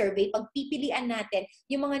complete the survey. Pagpipilian natin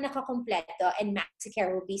yung mga nakakompleto, and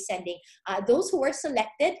MaxiCare will be sending those who were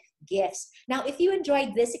selected gifts. Now, if you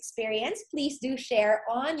enjoyed this experience, please do share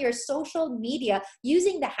on your social media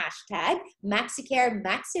using the hashtag MaxiCare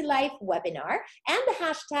MaxiLife Webinar and the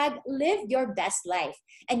hashtag Live Your Best Life.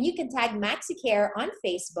 And you can tag MaxiCare on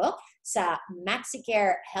Facebook sa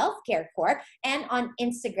MaxiCare Healthcare Corp and on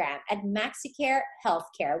Instagram at MaxiCare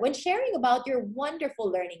Healthcare when sharing about your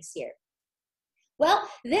wonderful learnings here. Well,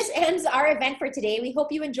 this ends our event for today. We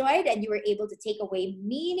hope you enjoyed and you were able to take away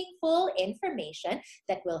meaningful information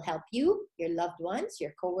that will help you, your loved ones,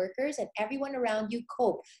 your coworkers, and everyone around you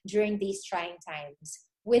cope during these trying times.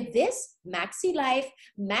 with this Maxi Life,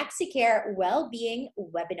 Maxi Care Wellbeing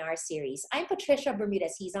webinar series. I'm Patricia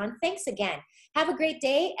Bermudez-Hizon. Thanks again. Have a great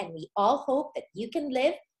day, and we all hope that you can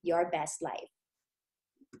live your best life.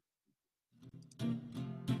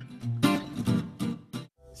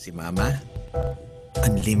 Si Mama,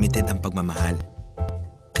 unlimited ang pagmamahal.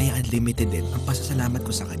 Kaya unlimited din ang pasasalamat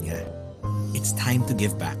ko sa kanya. It's time to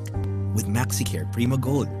give back with MaxiCare Primo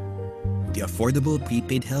Gold, the affordable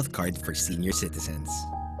prepaid health card for senior citizens.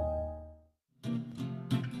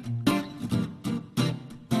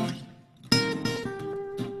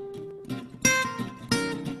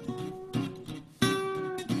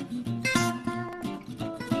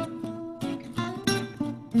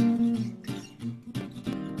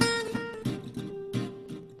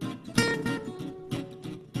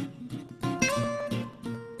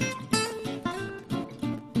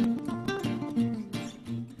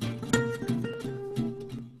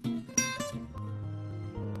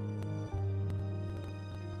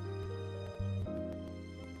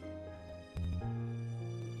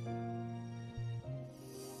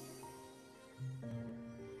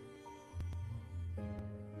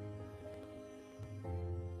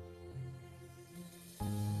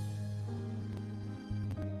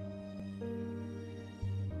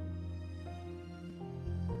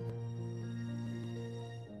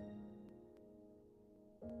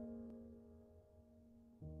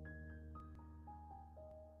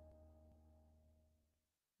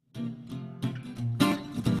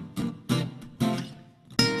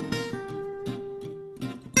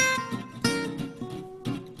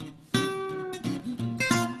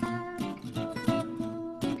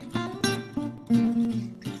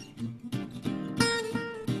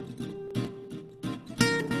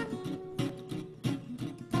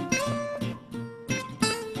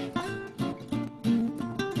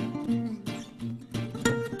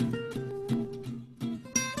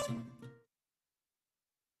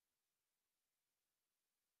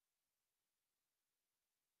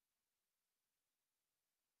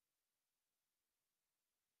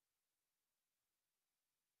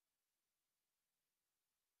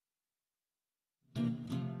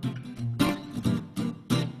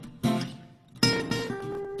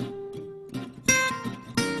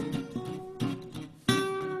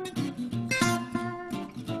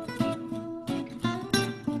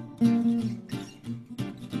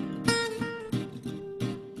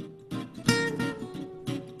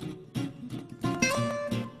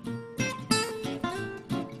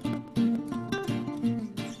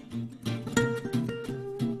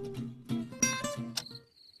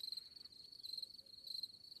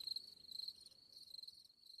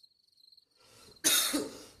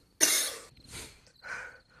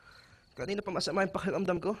 Kanina pa masama yung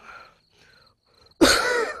pakiramdam ko.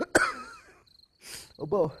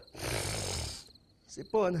 Ubo.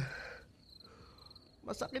 Sipon.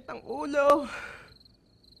 Masakit ang ulo.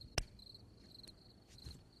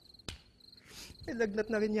 Nilagnat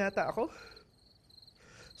na rin yata ako.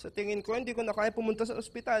 Sa tingin ko, hindi ko na kaya pumunta sa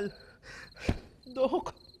ospital.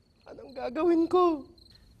 Dok, anong gagawin ko?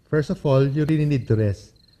 First of all, you really need to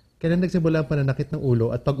rest. Kailan nagsimula ang pananakit ng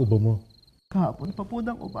ulo at pag-ubo mo? Kahapon pa po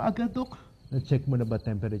ng umaga, Dok. Na-check mo na ba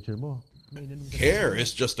temperature mo? Care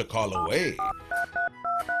is just a call away.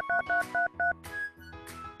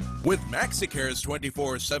 With MaxiCare's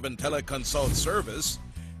 24/7 teleconsult service,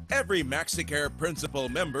 every MaxiCare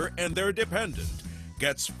principal member and their dependent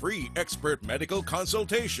gets free expert medical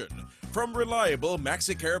consultation from reliable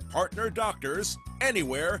MaxiCare partner doctors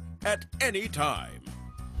anywhere at any time.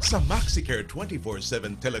 Sa MaxiCare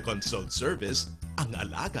 24/7 teleconsult service, ang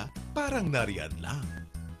alaga parang nariyan lang.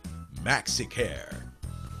 MaxiCare.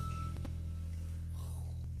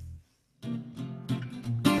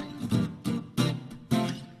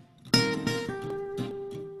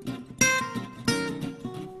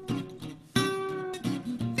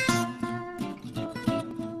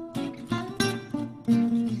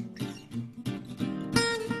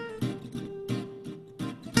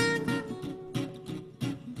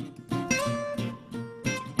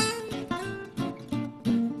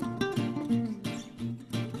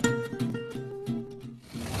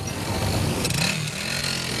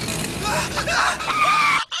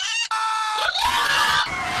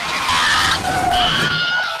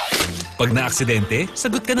 Pag na-aksidente,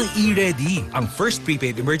 sagot ka ng e-Ready, ang first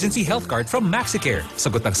prepaid emergency health card from MaxiCare.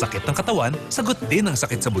 Sagot ang sakit ng katawan, sagot din ang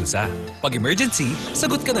sakit sa bulsa. Pag emergency,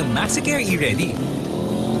 sagot ka ng MaxiCare e-Ready.